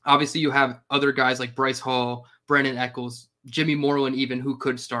 Obviously, you have other guys like Bryce Hall, Brandon Echols, Jimmy Moreland even, who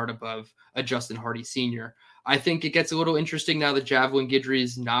could start above a Justin Hardy Sr. I think it gets a little interesting now that Javelin Guidry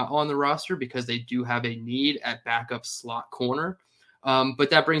is not on the roster because they do have a need at backup slot corner. But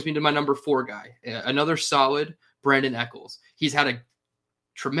that brings me to my number 4 guy, another solid Brandon Echols. He's had a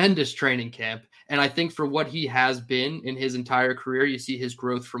tremendous training camp, and I think for what he has been in his entire career, you see his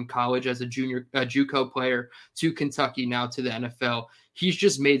growth from college as a JUCO player to Kentucky, now to the NFL. He's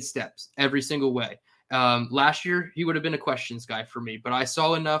just made steps every single way. Last year, he would have been a questions guy for me, but I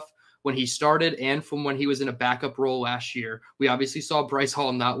saw enough when he started and from when he was in a backup role last year. We obviously saw Bryce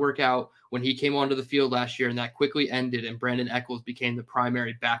Hall not work out when he came onto the field last year, and that quickly ended, and Brandon Echols became the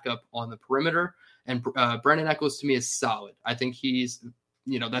primary backup on the perimeter. And Brandon Echols to me is solid. I think he's,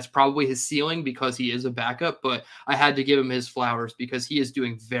 that's probably his ceiling because he is a backup, but I had to give him his flowers because he is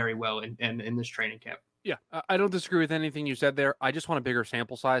doing very well in this training camp. Yeah, I don't disagree with anything you said there. I just want a bigger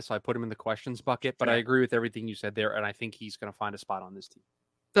sample size, so I put him in the questions bucket, but I agree with everything you said there, and I think he's going to find a spot on this team.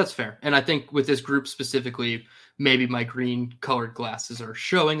 That's fair. And I think with this group specifically, maybe my green colored glasses are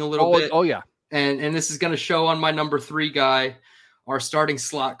showing a little bit. Oh, yeah. And this is going to show on my number 3 guy, our starting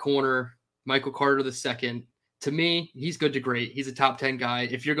slot corner, Michael Carter II. To me, he's good to great. He's a top 10 guy.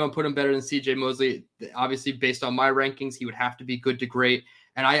 If you're going to put him better than CJ Mosley, obviously based on my rankings, he would have to be good to great.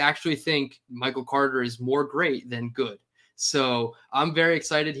 And I actually think Michael Carter is more great than good. So I'm very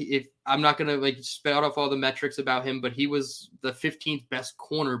excited. If I'm not going to spout off all the metrics about him, but he was the 15th best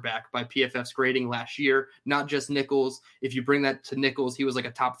cornerback by PFF's grading last year, not just nickels. If you bring that to nickels, he was like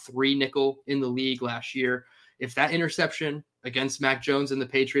a top 3 nickel in the league last year. If that interception against Mac Jones and the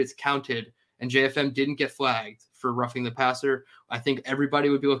Patriots counted and JFM didn't get flagged for roughing the passer, I think everybody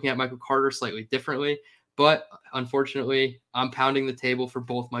would be looking at Michael Carter slightly differently. But unfortunately, I'm pounding the table for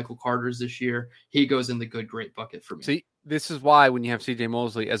both Michael Carters this year. He goes in the good, great bucket for me. See, this is why when you have CJ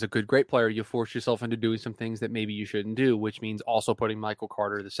Mosley as a good, great player, you force yourself into doing some things that maybe you shouldn't do, which means also putting Michael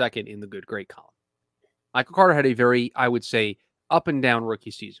Carter II in the good, great column. Michael Carter had a very, I would say, up and down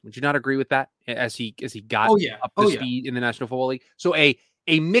rookie season. Would you not agree with that as he got up to speed in the National Football League? So a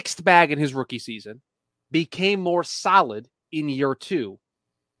mixed bag in his rookie season, became more solid in year 2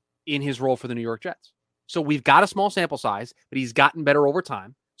 in his role for the New York Jets. So we've got a small sample size, but he's gotten better over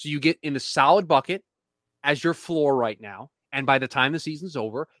time. So you get in the solid bucket as your floor right now. And by the time the season's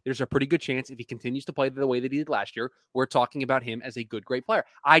over, there's a pretty good chance if he continues to play the way that he did last year, we're talking about him as a good, great player.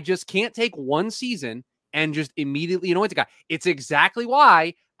 I just can't take one season and just immediately, it's exactly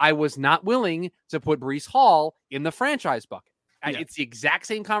why I was not willing to put Breece Hall in the franchise bucket. Yeah. It's the exact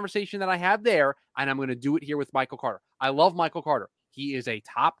same conversation that I have there, and I'm going to do it here with Michael Carter. I love Michael Carter. He is a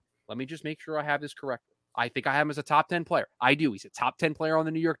top, let me just make sure I have this correct. I think I have him as a top 10 player. I do. He's a top 10 player on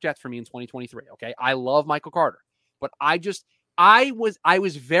the New York Jets for me in 2023. Okay. I love Michael Carter, but I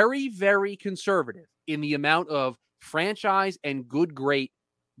was very, very conservative in the amount of franchise and good, great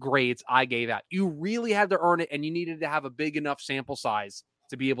grades I gave out. You really had to earn it, and you needed to have a big enough sample size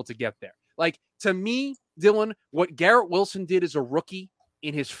to be able to get there. To me, Dylan, what Garrett Wilson did as a rookie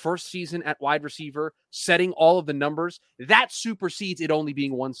in his first season at wide receiver, setting all of the numbers, that supersedes it only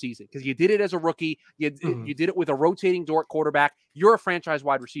being one season because you did it as a rookie. You did it with a rotating door at quarterback. You're a franchise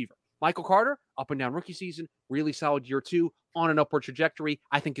wide receiver. Michael Carter, up and down rookie season, really solid year 2, on an upward trajectory.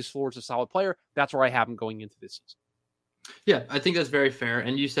 I think his floor is a solid player. That's where I have him going into this season. Yeah, I think that's very fair.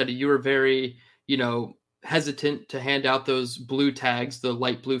 And you said you were very, hesitant to hand out those blue tags, the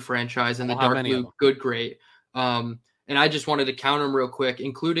light blue franchise and the dark blue good, great. And I just wanted to counter them real quick,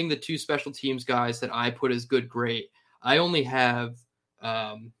 including the 2 special teams guys that I put as good, great. I only have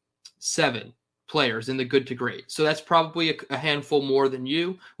 7 players in the good to great. So that's probably a handful more than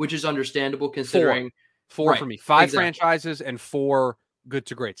you, which is understandable considering 4 for me, 5 franchises and 4 good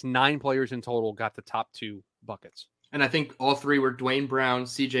to greats. 9 players in total got the top 2 buckets. And I think all 3 were Dwayne Brown,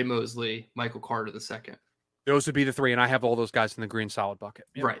 CJ Mosley, Michael Carter II. Those would be the 3, and I have all those guys in the green solid bucket.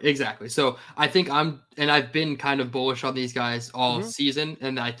 Yeah. Right, exactly. So I think I've been kind of bullish on these guys all season,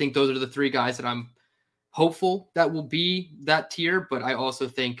 and I think those are the 3 guys that I'm hopeful that will be that tier, but I also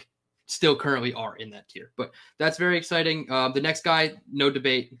think still currently are in that tier. But that's very exciting. The next guy, no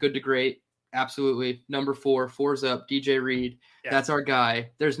debate, good to great, absolutely. Number 4's up, DJ Reed. Yeah. That's our guy.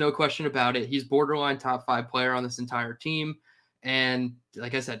 There's no question about it. He's borderline top 5 player on this entire team. And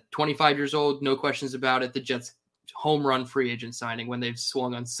like I said, 25 years old, no questions about it. The Jets home run free agent signing when they've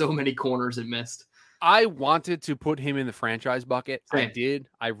swung on so many corners and missed. I wanted to put him in the franchise bucket. Same. I did.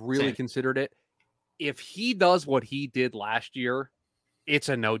 I really considered it. If he does what he did last year, it's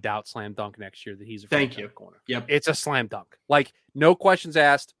a no doubt slam dunk next year that he's a franchise corner. Yep. It's a slam dunk. No questions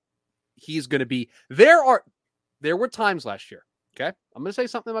asked. He's going to be there were times last year. Okay. I'm going to say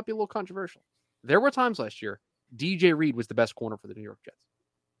something that might be a little controversial. There were times last year DJ Reed was the best corner for the New York Jets.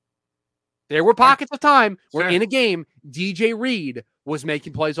 There were pockets of time where in a game, DJ Reed was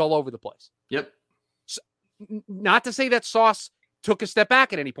making plays all over the place. Yep. So, not to say that Sauce took a step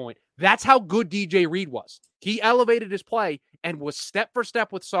back at any point. That's how good DJ Reed was. He elevated his play and was step for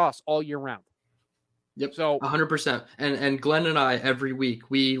step with Sauce all year round. Yep. So 100%. And Glenn and I, every week,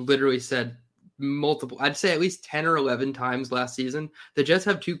 we literally said I'd say at least 10 or 11 times last season, the Jets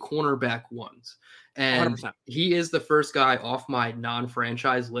have 2 cornerback ones. And 100%. He is the first guy off my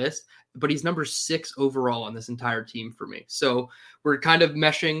non-franchise list, but he's number 6 overall on this entire team for me. So we're kind of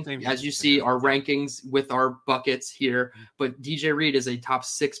meshing, as you see, our rankings with our buckets here. But DJ Reed is a top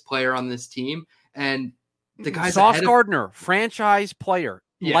 6 player on this team. And the guy's Sauce Gardner, franchise player,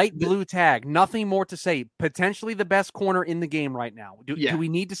 light blue tag, nothing more to say. Potentially the best corner in the game right now. Do we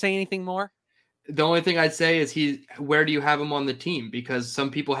need to say anything more? The only thing I'd say is where do you have him on the team? Because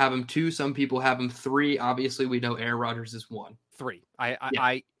some people have him 2, some people have him 3. Obviously, we know Aaron Rodgers is 1. 3.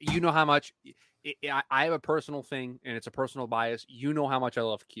 You know how much I have a personal thing, and it's a personal bias. You know how much I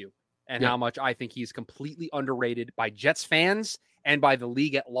love Q and how much I think he's completely underrated by Jets fans and by the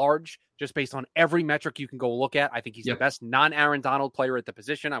league at large, just based on every metric you can go look at. I think he's the best non-Aaron Donald player at the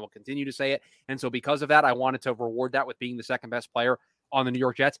position. I will continue to say it. And so because of that, I wanted to reward that with being the second best player on the New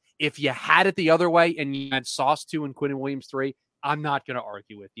York Jets. If you had it the other way and you had Sauce 2 and Quinnen Williams 3, I'm not going to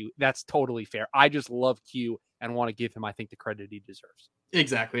argue with you. That's totally fair. I just love Q and want to give him, I think, the credit he deserves.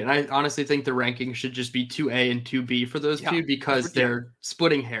 Exactly. And I honestly think the ranking should just be 2A and 2B for those two because they're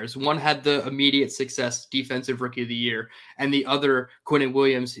splitting hairs. One had the immediate success, defensive rookie of the year, and the other, Quinnen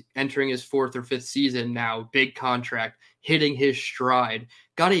Williams, entering his 4th or 5th season now, big contract, hitting his stride,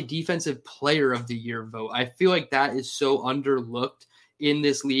 got a defensive player of the year vote. I feel like that is so underlooked in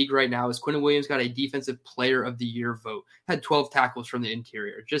this league right now. Is Quinnen Williams got a defensive player of the year vote, had 12 tackles from the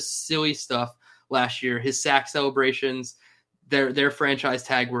interior, just silly stuff last year. His sack celebrations, they're franchise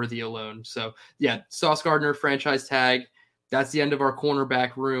tag worthy alone. So yeah, Sauce Gardner franchise tag. That's the end of our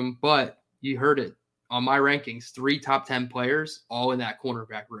cornerback room, but you heard it on my rankings, 3 top 10 players all in that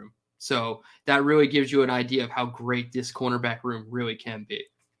cornerback room. So that really gives you an idea of how great this cornerback room really can be.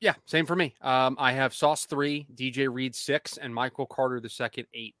 Yeah, same for me. I have Sauce 3, DJ Reed 6, and Michael Carter the second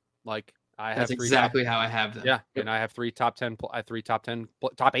 8. Like I have exactly how I have them. Yeah, and I have 3 top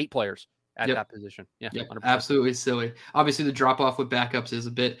 8 players at that position. Yeah, absolutely silly. Obviously, the drop off with backups is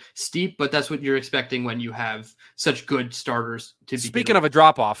a bit steep, but that's what you're expecting when you have such good starters. Speaking of a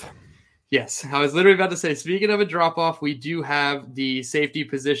drop off. Yes, I was literally about to say, speaking of a drop-off, we do have the safety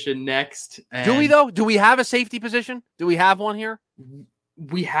position next. Do we, though? Do we have a safety position? Do we have one here?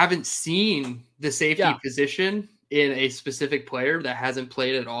 We haven't seen the safety position in a specific player that hasn't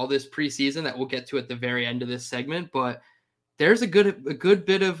played at all this preseason that we'll get to at the very end of this segment, but there's a good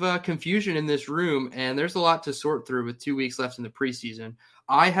bit of confusion in this room, and there's a lot to sort through with 2 weeks left in the preseason.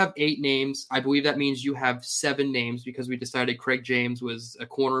 I have 8 names. I believe that means you have 7 names because we decided Craig James was a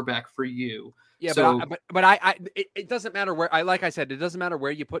cornerback for you. Yeah, so, but it doesn't matter where. Like I said, it doesn't matter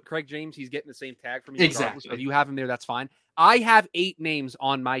where you put Craig James. He's getting the same tag for me. Exactly. So if you have him there, that's fine. I have 8 names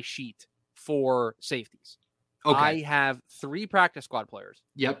on my sheet for safeties. Okay. I have 3 practice squad players.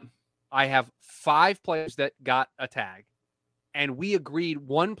 Yep. I have 5 players that got a tag, and we agreed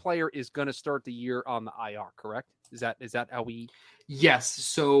 1 player is going to start the year on the IR. Correct? Is that how we? Yes.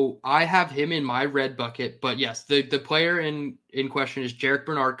 So I have him in my red bucket, but yes, the player in question is Jarek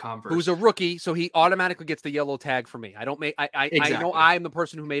Bernard Converse, who's a rookie, so he automatically gets the yellow tag for me. I know I'm the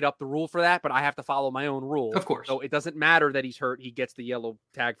person who made up the rule for that, but I have to follow my own rule. Of course. So it doesn't matter that he's hurt; he gets the yellow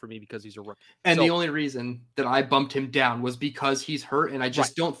tag for me because he's a rookie. And the only reason that I bumped him down was because he's hurt, and I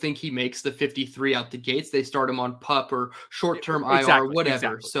just don't think he makes the 53 out the gates. They start him on PUP or short-term IR,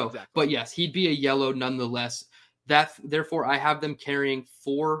 whatever. But yes, he'd be a yellow nonetheless. Therefore, I have them carrying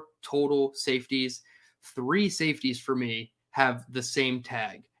 4 total safeties. 3 safeties for me have the same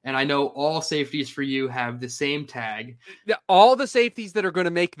tag. And I know all safeties for you have the same tag. All the safeties that are going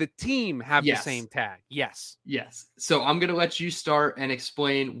to make the team have the same tag. Yes. Yes. So I'm going to let you start and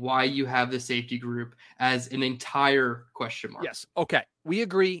explain why you have the safety group as an entire question mark. Yes. Okay. We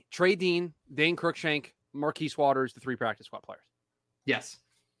agree. Trey Dean, Dane Cruikshank, Marquise Waters, the 3 practice squad players. Yes.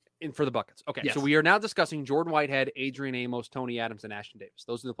 For the buckets. Okay, yes. So we are now discussing Jordan Whitehead, Adrian Amos, Tony Adams, and Ashton Davis.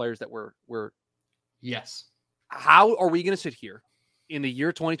 Those are the players that we're. Yes. How are we going to sit here in the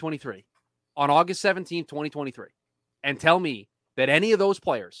year 2023 on August 17th, 2023, and tell me that any of those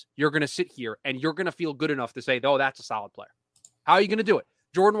players, you're going to sit here and you're going to feel good enough to say, oh, that's a solid player? How are you going to do it?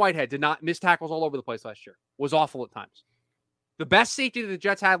 Jordan Whitehead did not miss tackles all over the place last year. Was awful at times. The best safety that the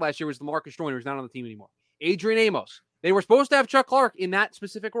Jets had last year was LaMarcus Joyner, who's not on the team anymore. Adrian Amos. They were supposed to have Chuck Clark in that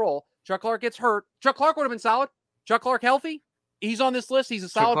specific role. Chuck Clark gets hurt. Chuck Clark would have been solid. Chuck Clark healthy. He's on this list. He's a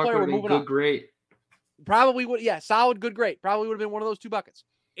solid player. We're moving on. Great. Probably would. Yeah, solid, good, great. Probably would have been one of those 2 buckets.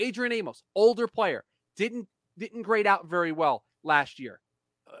 Adrian Amos, older player, didn't grade out very well last year.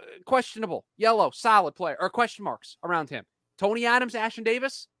 Questionable, yellow, solid player, or question marks around him. Tony Adams, Ashton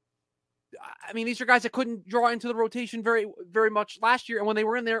Davis. I mean, these are guys that couldn't draw into the rotation very, very much last year, and when they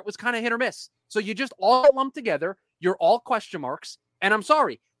were in there, it was kind of hit or miss. So you just all lumped together. You're all question marks. And I'm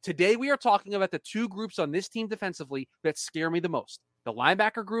sorry, today we are talking about the 2 groups on this team defensively that scare me the most, the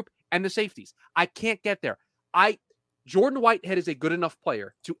linebacker group and the safeties. I can't get there. Jordan Whitehead is a good enough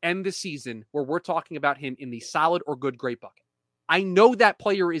player to end the season where we're talking about him in the solid or good, great bucket. I know that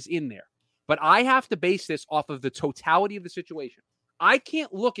player is in there, But I have to base this off of the totality of the situation. I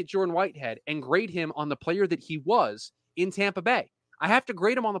can't look at Jordan Whitehead and grade him on the player that he was in Tampa Bay. I have to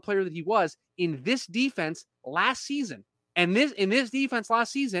grade him on the player that he was in this defense last season. And in this defense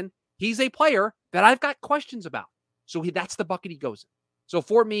last season, he's a player that I've got questions about. So that's the bucket he goes in. So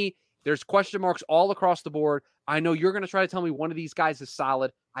for me, there's question marks all across the board. I know you're going to try to tell me one of these guys is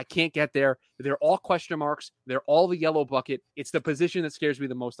solid. I can't get there. They're all question marks. They're all the yellow bucket. It's the position that scares me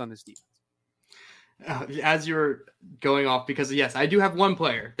the most on this defense. As you're going off, because yes, I do have one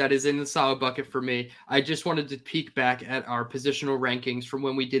player that is in the solid bucket for me. I just wanted to peek back at our positional rankings from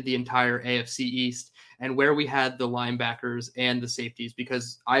when we did the entire AFC East and where we had the linebackers and the safeties,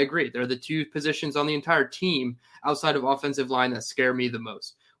 because I agree, they're the two positions on the entire team outside of offensive line that scare me the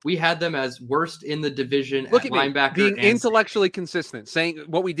most. We had them as worst in the division. Look at linebacker. Being intellectually consistent, saying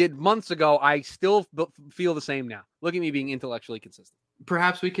what we did months ago, I still feel the same now. Look at me being intellectually consistent.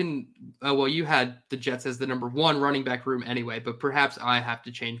 Perhaps we can, well, you had the Jets as the number one running back room anyway, but perhaps I have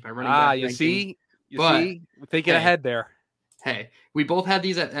to change my running back ranking. See? We're thinking ahead there. Hey, we both had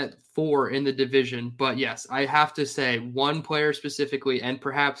these at 4 in the division, but yes, I have to say one player specifically, and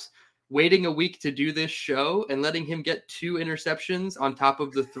perhaps waiting a week to do this show and letting him get 2 interceptions on top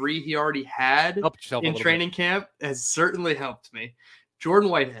of the 3 he already had in training camp has certainly helped me. Jordan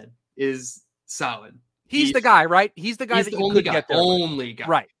Whitehead is solid. He's the guy, right? He's the guy that you could get there. Only guy.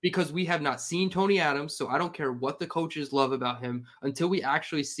 Right. Because we have not seen Tony Adams, so I don't care what the coaches love about him. Until we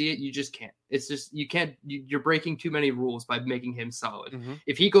actually see it, you just can't. It's just, you can't, you're breaking too many rules by making him solid. Mm-hmm.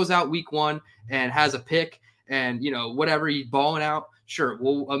 If he goes out week 1 and has a pick and, whatever, he's balling out, sure,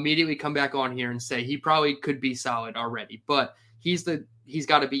 we'll immediately come back on here and say he probably could be solid already. But he's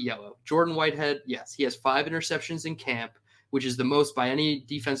got to be yellow. Jordan Whitehead, yes, he has 5 interceptions in camp, which is the most by any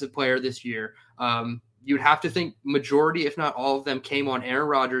defensive player this year. You'd have to think majority, if not all of them, came on Aaron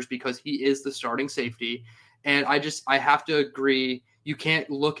Rodgers because he is the starting safety. And I have to agree, you can't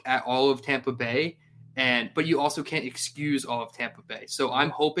look at all of Tampa Bay, but you also can't excuse all of Tampa Bay. So I'm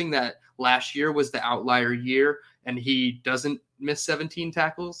hoping that last year was the outlier year and he doesn't miss 17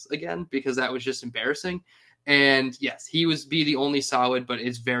 tackles again, because that was just embarrassing. And yes, he be the only solid, but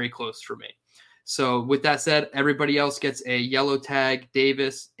it's very close for me. So with that said, everybody else gets a yellow tag.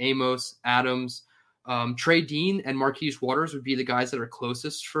 Davis, Amos, Adams, Trey Dean and Marquise Waters would be the guys that are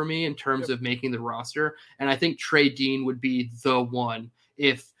closest for me in terms of making the roster. And I think Trey Dean would be the one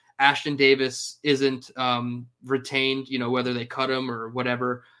if Ashton Davis isn't retained, whether they cut him or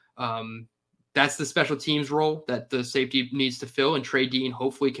whatever. That's the special teams role that the safety needs to fill, and Trey Dean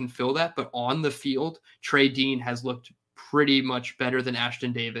hopefully can fill that. But on the field, Trey Dean has looked pretty much better than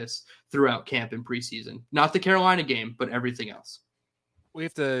Ashton Davis throughout camp and preseason. Not the Carolina game, but everything else. We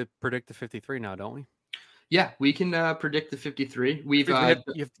have to predict the 53 now, don't we? Yeah, we can predict the 53. You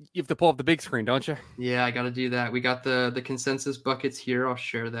have to pull up the big screen, don't you? Yeah, I got to do that. We got the consensus buckets here. I'll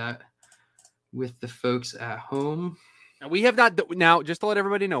share that with the folks at home. And we have not. Now, just to let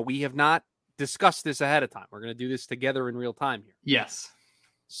everybody know, we have not discussed this ahead of time. We're going to do this together in real time here. Yes.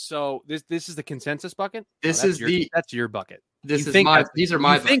 So this is the consensus bucket. That's your bucket. These are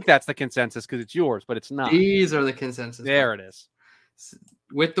my. You think that's the consensus because it's yours, but it's not. These are the consensus. There it is.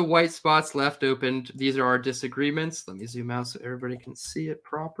 With the white spots left opened, these are our disagreements. Let me zoom out so everybody can see it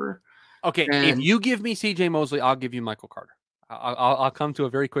proper. Okay, if you give me CJ Mosley, I'll give you Michael Carter. I'll come to a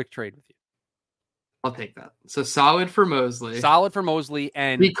very quick trade with you. I'll take that. So solid for Mosley.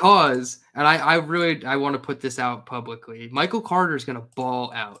 And because, and I want to put this out publicly, Michael Carter is going to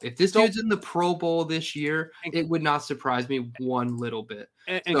ball out. If this dude's in the Pro Bowl this year, it would not surprise me one little bit.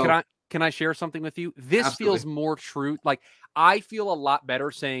 And can I share something with you? This absolutely feels more true. Like, I feel a lot better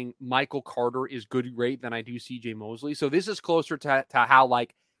saying Michael Carter is good rate than I do CJ Mosley. So this is closer to how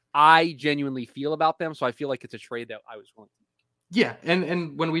like I genuinely feel about them. So I feel like it's a trade that I was willing to. Yeah,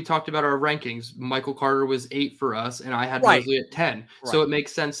 and when we talked about our rankings, Michael Carter was 8 for us, and I had Mosley at 10. Right. So it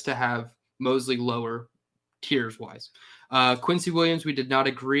makes sense to have Mosley lower tiers-wise. Quincy Williams, we did not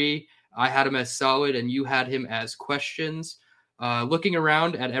agree. I had him as solid, and you had him as questions. Looking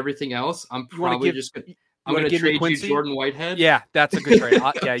around at everything else, I'm probably just going to trade you Jordan Whitehead. Yeah, that's a good trade.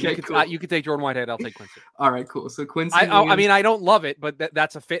 Yeah, okay, you could take Jordan Whitehead. I'll take Quincy. All right, cool. So Quincy. I mean, I don't love it, but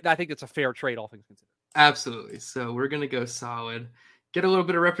I think it's a fair trade, all things considered. Absolutely. So we're going to go solid. Get a little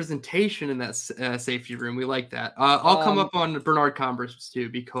bit of representation in that safety room. We like that. I'll come up on Bernard Converse too,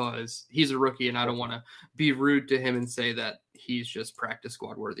 because he's a rookie and I don't want to be rude to him and say that he's just practice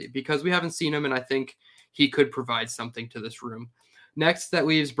squad worthy, because we haven't seen him and I think he could provide something to this room. Next, that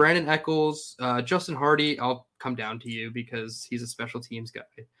leaves Brandon Echols, Justin Hardy. I'll come down to you because he's a special teams guy.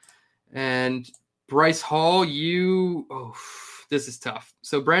 And Bryce Hall, this is tough.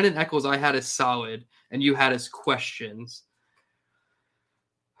 So Brandon Echols, I had as solid, and you had as questions.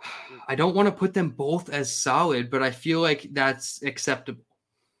 I don't want to put them both as solid, but I feel like that's acceptable.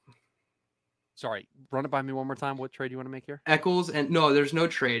 Sorry, run it by me one more time. What trade do you want to make here? Echols no, there's no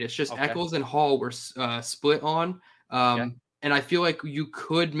trade. It's just Echols and Hall were split on. And I feel like you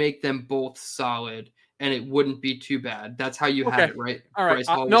could make them both solid, and it wouldn't be too bad. That's how you had it, right? All right.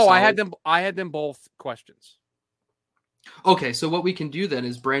 No, I had them both questions. Okay, so what we can do then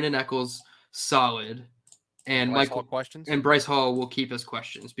is Brandon Echols solid, and Bryce Hall questions, and Bryce Hall will keep his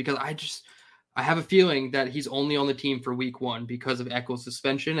questions, because I have a feeling that he's only on the team for week 1 because of Echols'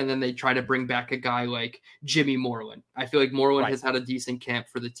 suspension, and then they try to bring back a guy like Jimmy Moreland. I feel like Moreland has had a decent camp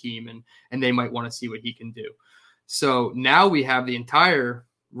for the team, and they might want to see what he can do. So now we have the entire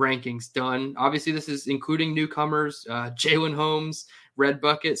rankings done. Obviously, this is including newcomers, Jalen Holmes, Red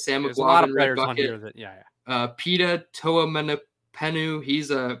Bucket, Sam McGuavin, Red Bucket. Pita Toa-Menapenu, he's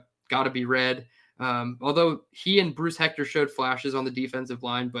got to be red. Although he and Bruce Hector showed flashes on the defensive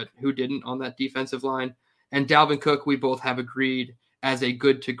line, but who didn't on that defensive line? And Dalvin Cook, we both have agreed as a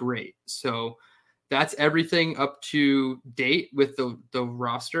good to great. So that's everything up to date with the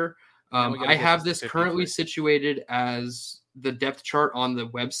roster. I have this currently situated as the depth chart on the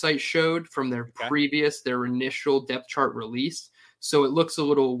website showed from their initial depth chart release. So it looks a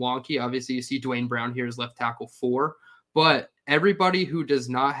little wonky. Obviously, you see Dwayne Brown here as left tackle 4, but everybody who does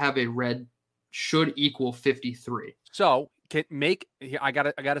not have a red should equal 53. So I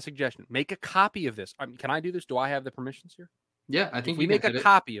got a suggestion. Make a copy of this. Can I do this? Do I have the permissions here? Yeah, I think we make a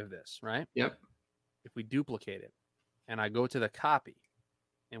copy of this, right? Yep. If we duplicate it and I go to the copy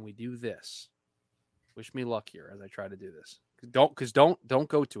and we do this, wish me luck here as I try to do this. Don't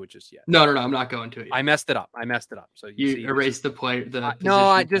go to it just yet. No, I'm not going to it yet. I messed it up. So you erased the player.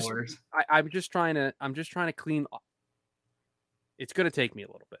 I'm just trying to clean up. It's going to take me a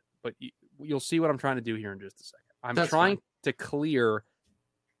little bit, but you'll see what I'm trying to do here in just a second. I'm trying to clear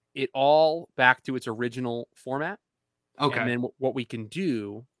it all back to its original format. Okay. And then what we can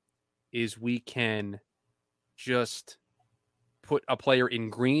do is we can just put a player in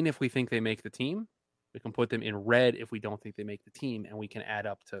green if we think they make the team. We can put them in red if we don't think they make the team, and we can add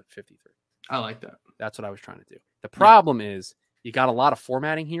up to 53. I like that. That's what I was trying to do. The problem is you got a lot of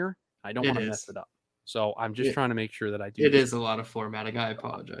formatting here. I don't want to mess it up. So I'm just trying to make sure that I do. It is a lot of formatting. I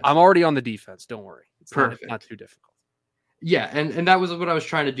apologize. I'm already on the defense. Don't worry. It's not too difficult. Yeah, and that was what I was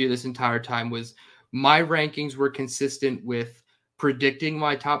trying to do this entire time, was my rankings were consistent with predicting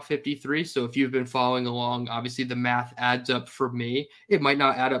my top 53. So if you've been following along, obviously the math adds up for me. It might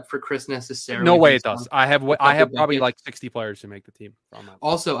not add up for Chris necessarily. No way it does. I have probably like 60 players who make the team.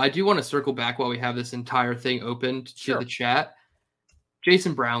 Also, I do want to circle back while we have this entire thing opened to the chat.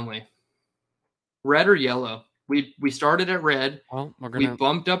 Jason Brownlee, red or yellow? We started at red. Well, we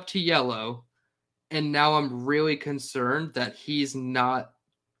bumped up to yellow, and now I'm really concerned that he's not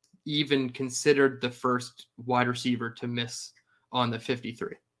even considered the first wide receiver to miss on the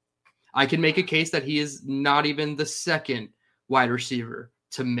 53. I can make a case that he is not even the second wide receiver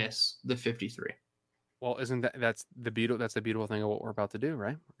to miss the 53. Well, that's the beautiful thing of what we're about to do,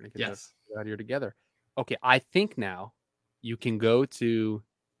 right? We're going to get this out here together. Okay, I think now you can go to it.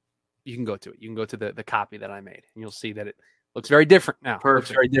 You can go to the copy that I made, and you'll see that it looks very different now. Perfect. It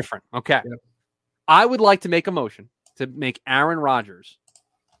looks very different. Okay. Yep. I would like to make a motion to make Aaron Rodgers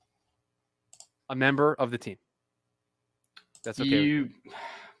a member of the team. That's okay.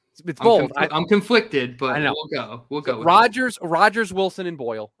 It's bold. I'm conflicted, but I know. We'll go. Rodgers, Wilson, and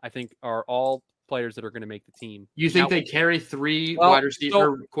Boyle, I think, are all players that are going to make the team. You think they carry 3 wide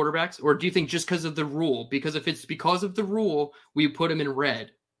receiver quarterbacks, or do you think just because of the rule? Because if it's because of the rule, we put him in red.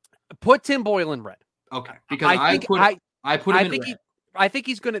 Put Tim Boyle in red. Okay, because I put him in red. I think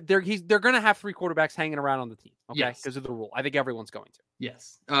he's gonna. They're gonna have 3 quarterbacks hanging around on the team. Okay, because of the rule. I think everyone's going to.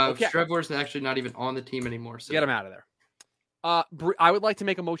 Yes. Trevor's actually not even on the team anymore. So get him out of there. I would like to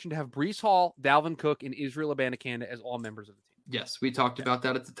make a motion to have Breece Hall, Dalvin Cook, and Israel Abanikanda as all members of the team. Yes, we talked about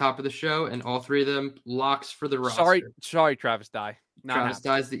that at the top of the show, and all 3 of them locks for the roster. Sorry, Travis Dye. Travis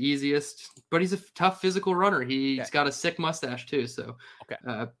Dye's the easiest, but he's a tough physical runner. He's got a sick mustache too. So,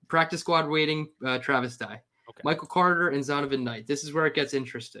 practice squad waiting, Travis Dye. Okay. Michael Carter and Zonovan Knight. This is where it gets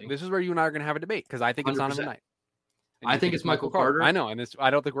interesting. This is where you and I are going to have a debate, because I think it's 100%. Zonovan Knight. I think it's Michael Carter. I know, and I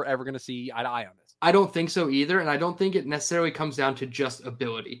don't think we're ever going to see eye to eye on this. I don't think so either, and I don't think it necessarily comes down to just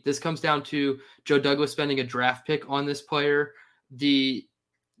ability. This comes down to Joe Douglas spending a draft pick on this player. The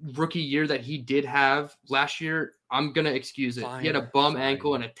rookie year that he did have last year, I'm going to excuse it. He had a bum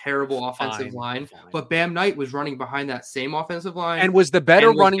ankle and a terrible offensive line. But Bam Knight was running behind that same offensive line. And was the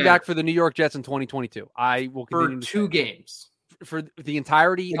better running back for the New York Jets in 2022. I will continue for 2 games. For the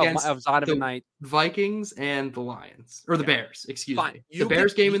entirety of Zonovan Knight. Vikings and the Lions. Or the Bears, excuse me. The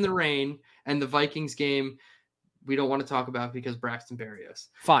Bears game in the rain and the Vikings game we don't want to talk about because Braxton Berrios.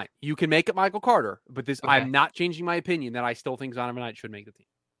 Fine. You can make it Michael Carter, but I'm not changing my opinion that I still think Zonovan Knight should make the team.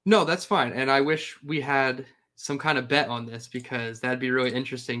 No, that's fine. And I wish we had some kind of bet on this because that'd be really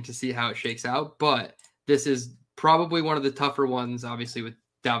interesting to see how it shakes out. But this is probably one of the tougher ones, obviously, with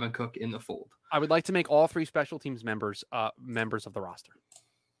Dalvin Cook in the fold. I would like to make all 3 special teams members of the roster.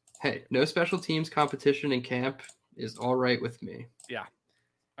 Hey, no special teams competition in camp is all right with me. Yeah.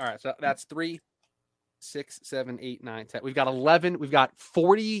 All right. So that's 3, 6, 7, 8, 9, 10. We've got 11. We've got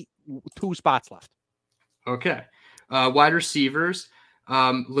 42 spots left. Okay. Wide receivers.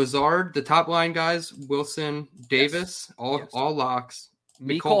 Lazard, the top line guys, Wilson, Davis, all locks.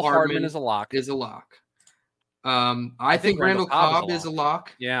 Mecole Hardman is a lock. I think Randall Cobb is a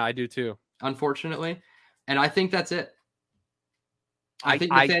lock. Yeah, I do too. Unfortunately. And I think that's it. I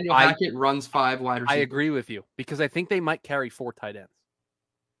think Nathaniel Hackett runs 5 wide receivers. I agree with you because I think they might carry 4 tight ends.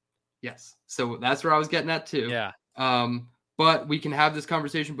 Yes. So that's where I was getting at too. Yeah. But we can have this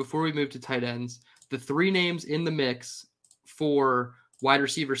conversation before we move to tight ends. The 3 names in the mix for wide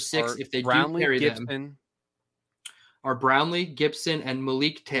receiver 6, if they do carry them, are Brownlee, Gibson, and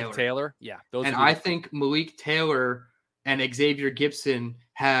Malik Taylor. Yeah. And I think Malik Taylor and Xavier Gibson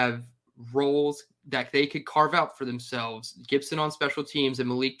have roles that they could carve out for themselves. Gibson on special teams and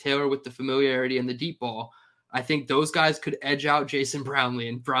Malik Taylor with the familiarity and the deep ball. I think those guys could edge out Jason Brownlee,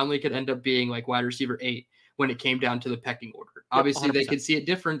 and Brownlee could end up being like wide receiver 8 when it came down to the pecking order. Obviously, 100%. They could see it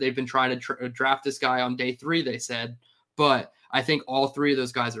different. They've been trying to draft this guy on day 3, they said. But I think all 3 of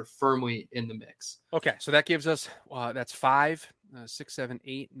those guys are firmly in the mix. Okay, so that gives us, that's 5, 6, 7,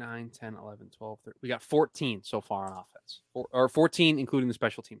 8, 9, 10, 11, 12, 13. We got 14 so far on offense, or 14 including the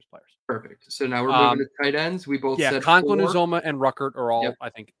special teams players. Perfect. So now we're moving to tight ends. We both said Conklin, Uzomah, and Ruckert are all, I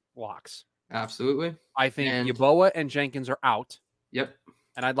think, locks. Absolutely. I think Yeboah and Jenkins are out. Yep.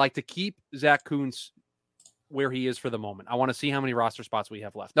 And I'd like to keep Zach Kuntz where he is for the moment. I want to see how many roster spots we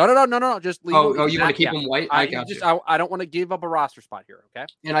have left. No. Just leave him. Oh, you want to keep him white? I don't want to give up a roster spot here, okay?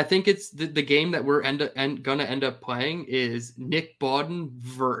 And I think it's the game that we're going to end up playing is Nick Bawden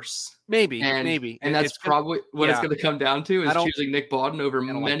verse. Maybe. And that's probably what it's going to come down to is choosing Nick Bawden over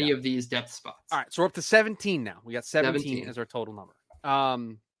many of these depth spots. All right, so we're up to 17 now. We got 17 as our total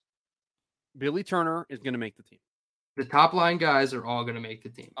number. Billy Turner is going to make the team. The top line guys are all going to make the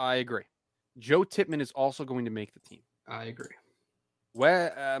team. I agree. Joe Tippmann is also going to make the team. I agree.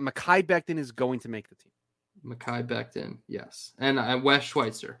 Mekhi Becton is going to make the team. Mekhi Becton, yes. And Wes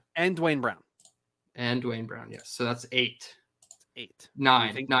Schweitzer. And Dwayne Brown, yes. So that's 8.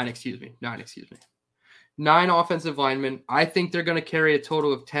 9, excuse me. 9 offensive linemen. I think they're going to carry a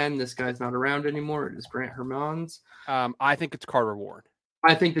total of 10. This guy's not around anymore. It is Grant Hermans. I think it's Carter Warren.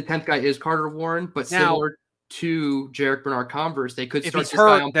 I think the 10th guy is Carter Warren, but similar to Jarek Bernard Converse, they could start this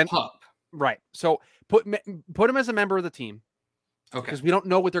hurt, guy on PUP. Right. So put him as a member of the team. Okay. Because we don't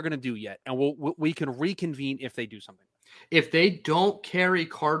know what they're going to do yet, and we can reconvene if they do something. If they don't carry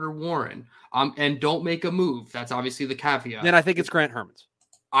Carter Warren and don't make a move, that's obviously the caveat. Then I think it's Grant Hermans.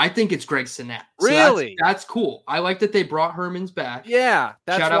 I think it's Greg Sinnett. Really? So that's cool. I like that they brought Hermans back. Yeah.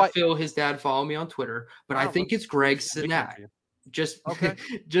 Shout out Phil, his dad, follow me on Twitter. But I think it's Greg Sinnett. Just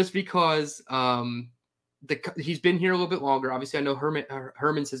because he's been here a little bit longer. Obviously, I know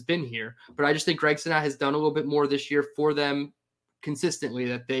Hermans has been here, but I just think Greg Sinnett has done a little bit more this year for them consistently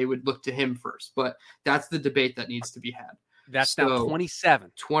that they would look to him first. But that's the debate that needs to be had. That's now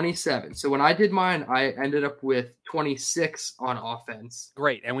 27. 27. So when I did mine, I ended up with 26 on offense.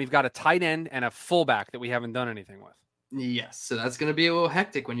 Great. And we've got a tight end and a fullback that we haven't done anything with. Yes. So that's going to be a little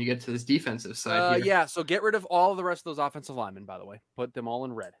hectic when you get to this defensive side here. Yeah. So get rid of all of the rest of those offensive linemen, by the way. Put them all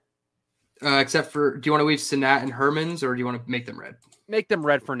in red. Except for, do you want to leave Sinnett and Hermans, or do you want to make them red? Make them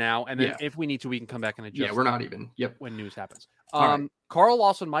red for now. And then if we need to, we can come back and adjust. Yeah, we're not even. Yep. When news happens. Right. Carl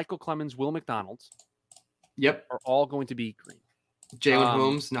Lawson, Michael Clemens, Will McDonald. Yep. Are all going to be green. Jalen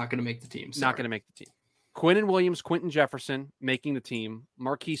Holmes, not going to make the team. Not going to make the team. Quinnen Williams, Quentin Jefferson, making the team.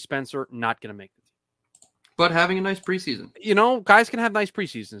 Marquise Spencer, not going to make the team. But having a nice preseason. You know, guys can have nice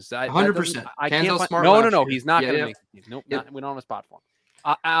preseasons. 100%. I can't find, no. He's not going to make the team. Nope. We don't have a spot for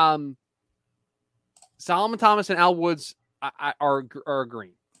him. Solomon Thomas and Al Woods are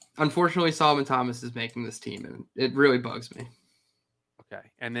green. Unfortunately, Solomon Thomas is making this team, and it really bugs me. Okay.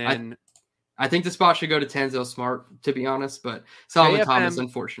 And then I think the spot should go to Tanzel Smart, to be honest, but Solomon JFM, Thomas,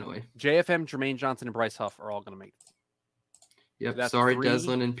 unfortunately. JFM, Jermaine Johnson, and Bryce Huff are all going to make the team. Yep. So Sorry, 3,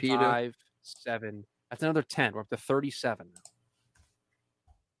 Deslin and Peta. 5, 7. That's another 10. We're up to 37 now.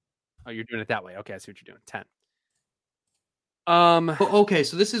 Oh, you're doing it that way. Okay, I see what you're doing. 10. Okay,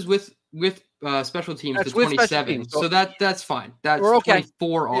 so this is with special teams, that's the 27. Teams. So that's fine. That's we're okay.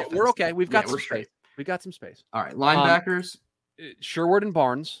 24 offense. We're okay. We've got some space. straight. We got some space. All right, linebackers. Sherwood and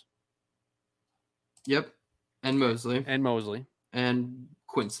Barnes. Yep. And Mosley. And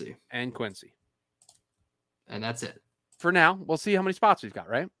Quincy. And that's it. For now, we'll see how many spots we've got,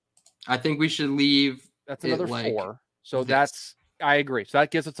 right? I think we should leave. That's another 4. So I agree. So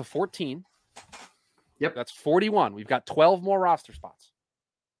that gives us a 14. Yep. That's 41. We've got 12 more roster spots.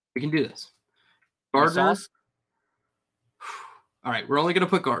 We can do this. Gardner. All right, we're only going to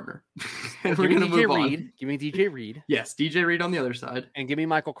put Gardner. And we're going to move on. Give me DJ Reed. Yes, DJ Reed on the other side. And give me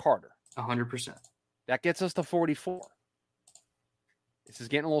Michael Carter. 100%. That gets us to 44. This is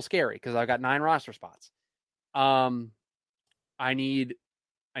getting a little scary because I've got 9 roster spots. I need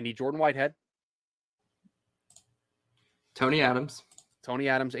Jordan Whitehead. Tony Adams,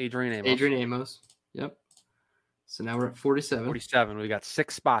 Adrian Amos. Yep. So now we're at 47. 47. We got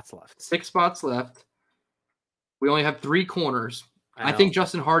 6 spots left. 6 spots left. We only have 3 corners. I think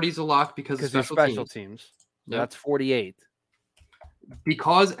Justin Hardy's a lock because of special teams. Yep. That's 48.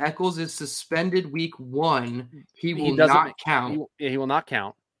 Because Eccles is suspended week 1, he will not count. He will not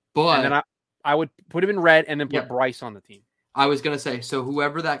count. But and then I would put him in red and then put Bryce on the team. I was gonna say, so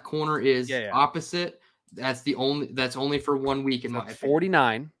whoever that corner is opposite, that's only for 1 week in my opinion.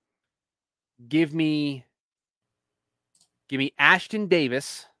 49. Give me Ashton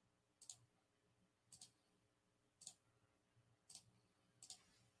Davis.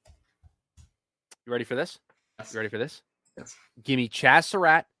 You ready for this? Yes. You ready for this? Yes. Give me Chaz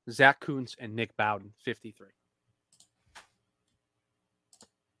Surratt, Zach Kuntz, and Nick Bowden, 53.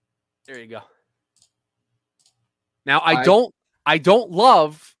 There you go. Now I don't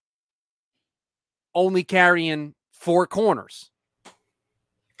love only carrying 4 corners.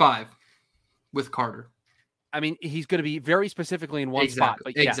 5 with Carter. I mean, he's going to be very specifically in one spot.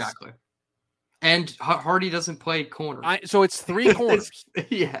 But yes. Exactly. And Hardy doesn't play corner. So it's 3 corners.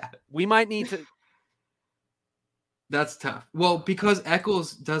 Yeah. We might need to. That's tough. Well, because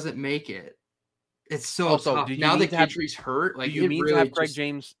Eccles doesn't make it, it's so tough. Now that Kitchery's hurt, do you mean to have Craig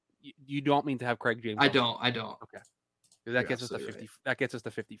James? You don't mean to have Craig James? I don't. Okay. That gets us to 50. Right. That gets us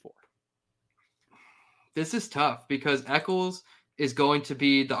to 54. This is tough because Eccles is going to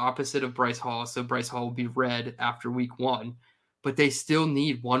be the opposite of Bryce Hall, so Bryce Hall will be red after week 1, but they still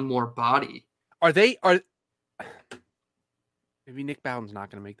need one more body. Maybe Nick Bowden's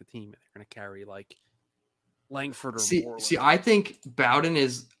not going to make the team. They're going to carry like Langford or more. See, I think Bowden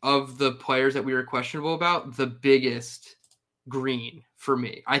is, of the players that we were questionable about, the biggest green for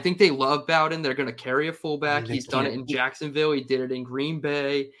me. I think they love Bowden. They're going to carry a fullback. He's done it in Jacksonville. He did it in Green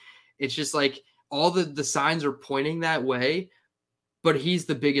Bay. It's just like all the signs are pointing that way, but he's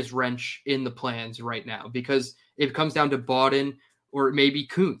the biggest wrench in the plans right now because it comes down to Bowden or maybe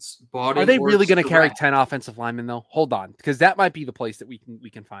Kuntz. Are they really going to carry 10 offensive linemen though? Hold on, because that might be the place that we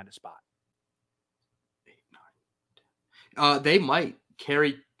can find a spot. 8, 9, 10. They might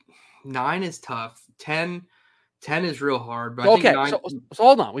carry 9 is tough. 10 is real hard. But okay, I think 9... so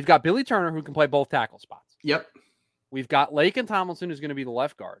hold on. We've got Billy Turner who can play both tackle spots. Yep. We've got Lake and Tomlinson who's going to be the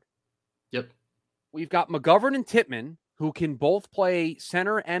left guard. Yep. We've got McGovern and Tittman who can both play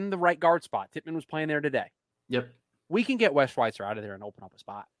center and the right guard spot. Tittman was playing there today. Yep. We can get Wes Schweitzer out of there and open up a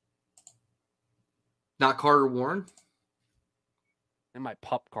spot. Not Carter Warren? They might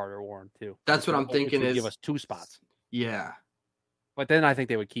pup Carter Warren too. That's what I'm thinking is give us 2 spots. Yeah. But then I think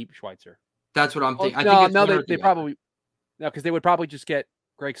they would keep Schweitzer. That's what I'm thinking. They probably because they would probably just get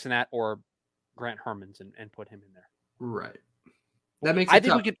Greg Sinnett or Grant Hermans and put him in there. Right. That makes. I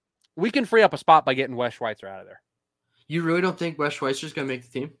think we can free up a spot by getting Wes Schweitzer out of there. You really don't think Wes Schweitzer's going to make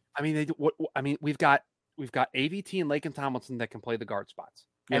the team? I mean, we've got AVT and Lake and Tomlinson that can play the guard spots,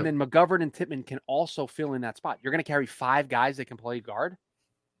 and then McGovern and Tittman can also fill in that spot. You're going to carry 5 guys that can play guard.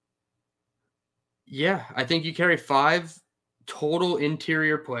 Yeah, I think you carry 5 total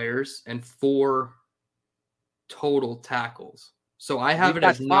interior players and 4 total tackles. So I have it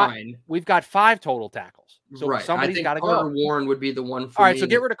as 9. We've got 5 total tackles. So somebody's got to go. Carter Warren would be the one for me. All right, me. so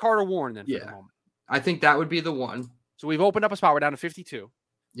get rid of Carter Warren then for the moment. I think that would be the one. So we've opened up a spot. We're down to 52.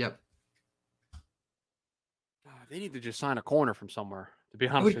 Yep. They need to just sign a corner from somewhere, to be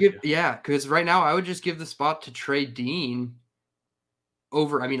honest with you. Yeah, because right now I would just give the spot to Trey Dean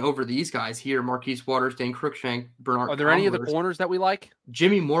over these guys here, Marquise Waters, Dane Cruikshank, Bernard Are there Converse. any of the corners that we like?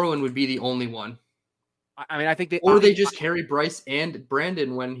 Jimmy Moreland would be the only one. I mean, I think they just carry Bryce and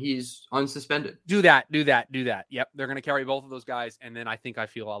Brandon when he's unsuspended. Do that. Yep, they're going to carry both of those guys, and then I think I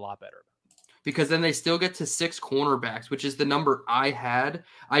feel a lot better. Because then they still get to 6 cornerbacks, which is the number I had.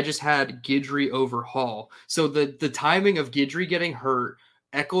 I just had Guidry over Hall. So the timing of Guidry getting hurt,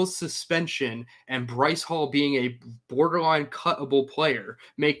 Eccles' suspension, and Bryce Hall being a borderline cuttable player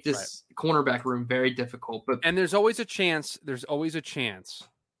make this cornerback room very difficult. And there's always a chance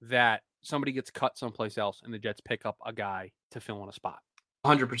that somebody gets cut someplace else and the Jets pick up a guy to fill in a spot.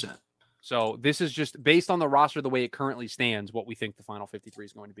 100%. So this is just based on the roster, the way it currently stands, what we think the final 53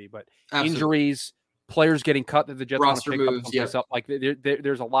 is going to be. But Absolutely. Injuries, players getting cut that the Jets roster want to pick moves, up someplace up. Like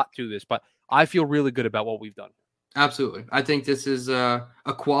there's a lot to this, but I feel really good about what we've done. Absolutely. I think this is a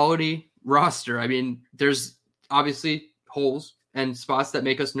quality roster. I mean, there's obviously holes and spots that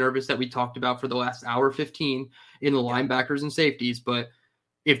make us nervous that we talked about for the last hour 15 in the linebackers and safeties. But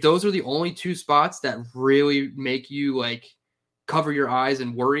if those are the only 2 spots that really make you like cover your eyes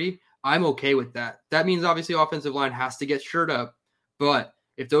and worry, I'm okay with that. That means obviously offensive line has to get shored up. But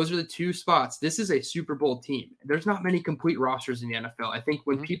if those are the 2 spots, this is a Super Bowl team. There's not many complete rosters in the NFL. I think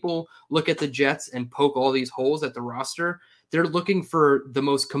when people look at the Jets and poke all these holes at the roster, they're looking for the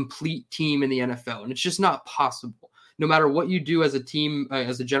most complete team in the NFL. And it's just not possible. No matter what you do as a team,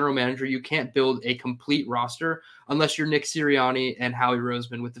 as a general manager, you can't build a complete roster unless you're Nick Sirianni and Howie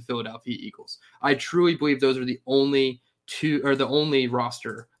Roseman with the Philadelphia Eagles. I truly believe those are the only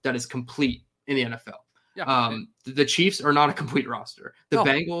roster that is complete in the NFL. Yeah, the Chiefs are not a complete roster. The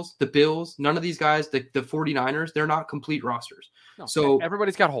Bengals, the Bills, none of these guys, the 49ers, they're not complete rosters. No, so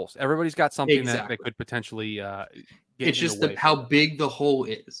everybody's got holes. Everybody's got something that could potentially get it's just how big the hole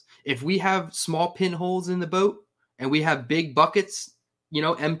is. If we have small pinholes in the boat and we have big buckets,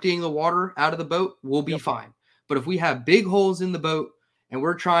 emptying the water out of the boat, we'll be fine. But if we have big holes in the boat and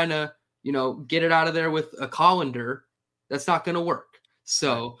we're trying to, get it out of there with a colander, that's not going to work.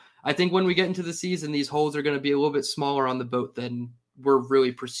 So I think when we get into the season, these holes are going to be a little bit smaller on the boat than we're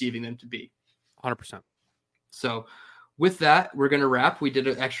really perceiving them to be. 100%. So with that, we're going to wrap. We did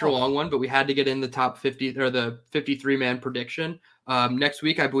an extra long one, but we had to get in the top 50 or the 53-man prediction. Next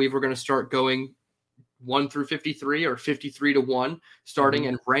week, I believe we're going to start going 1 through 53 or 53 to 1, starting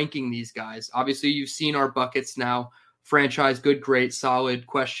and ranking these guys. Obviously, you've seen our buckets now. Franchise, good, great, solid,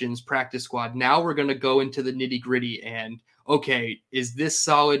 questions, practice squad. Now we're going to go into the nitty-gritty and, okay, is this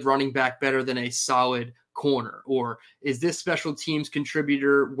solid running back better than a solid corner? Or is this special teams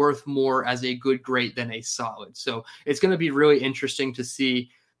contributor worth more as a good, great than a solid? So it's going to be really interesting to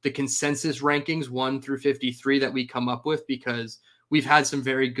see the consensus rankings 1 through 53 that we come up with, because we've had some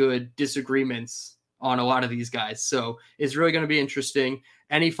very good disagreements on a lot of these guys. So it's really going to be interesting.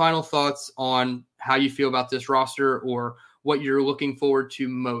 Any final thoughts on how you feel about this roster or what you're looking forward to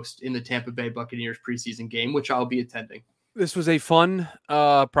most in the Tampa Bay Buccaneers preseason game, which I'll be attending? This was a fun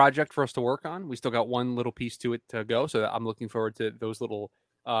project for us to work on. We still got one little piece to it to go. So I'm looking forward to those little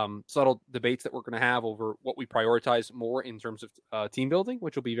subtle debates that we're going to have over what we prioritize more in terms of team building,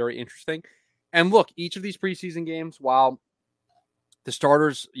 which will be very interesting. And look, each of these preseason games, while the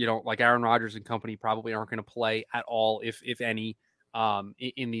starters, like Aaron Rodgers and company probably aren't going to play at all, if any,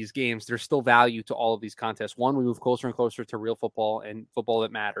 in these games, there's still value to all of these contests. One, we move closer and closer to real football and football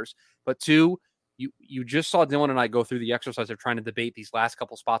that matters. But 2, you just saw Dylan and I go through the exercise of trying to debate these last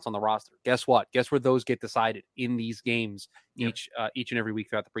couple spots on the roster. Guess what? Guess where those get decided in these games each and every week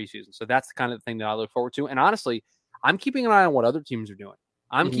throughout the preseason. So that's the kind of thing that I look forward to. And honestly, I'm keeping an eye on what other teams are doing.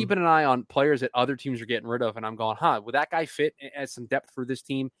 I'm keeping an eye on players that other teams are getting rid of, and I'm going, would that guy fit as some depth for this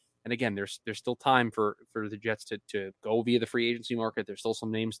team? And again, there's still time for the Jets to go via the free agency market. There's still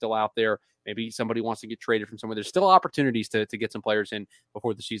some names still out there. Maybe somebody wants to get traded from somewhere. There's still opportunities to get some players in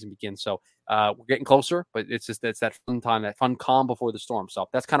before the season begins. So we're getting closer, but it's that fun time, that fun calm before the storm. So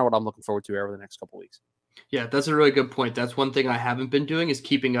that's kind of what I'm looking forward to over the next couple of weeks. Yeah, that's a really good point. That's one thing I haven't been doing is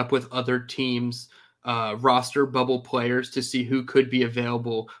keeping up with other teams' roster bubble players to see who could be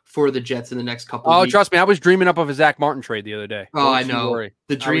available for the Jets in the next couple of weeks. Trust me, I was dreaming up of a Zach Martin trade the other day. I know.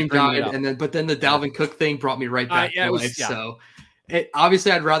 The dream died, but then the Dalvin Cook thing brought me right back to life. So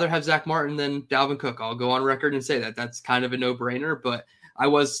obviously I'd rather have Zach Martin than Dalvin Cook. I'll go on record and say that. That's kind of a no-brainer, but I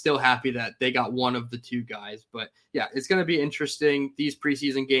was still happy that they got one of the 2 guys. But yeah, it's going to be interesting. These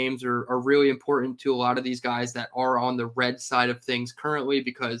preseason games are really important to a lot of these guys that are on the red side of things currently,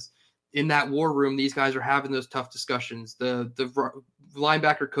 because in that war room, these guys are having those tough discussions. The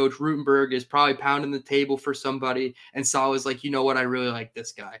linebacker coach, Rutenberg, is probably pounding the table for somebody, and Saleh's like, you know what, I really like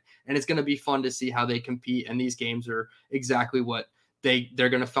this guy. And it's going to be fun to see how they compete, and these games are exactly what they're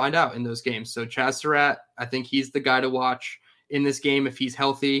going to find out in those games. So Chaz Surratt, I think he's the guy to watch in this game if he's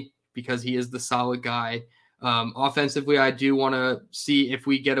healthy, because he is the solid guy. Offensively, I do want to see if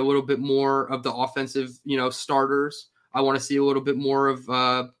we get a little bit more of the offensive, starters. I want to see a little bit more of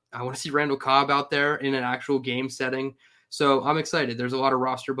I want to see Randall Cobb out there in an actual game setting. So I'm excited. There's a lot of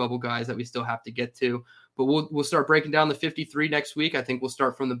roster bubble guys that we still have to get to, but we'll start breaking down the 53 next week. I think we'll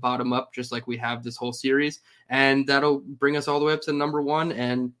start from the bottom up, just like we have this whole series, and that'll bring us all the way up to number 1.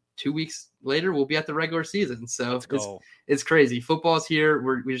 And 2 weeks later, we'll be at the regular season. So it's crazy. Football's here.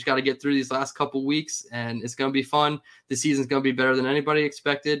 We just got to get through these last couple weeks, and it's going to be fun. The season's going to be better than anybody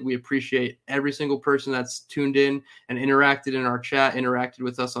expected. We appreciate every single person that's tuned in and interacted in our chat, interacted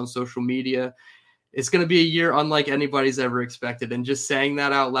with us on social media. It's going to be a year unlike anybody's ever expected. And just saying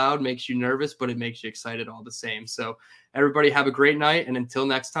that out loud makes you nervous, but it makes you excited all the same. So everybody have a great night. And until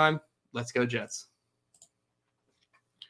next time, let's go Jets.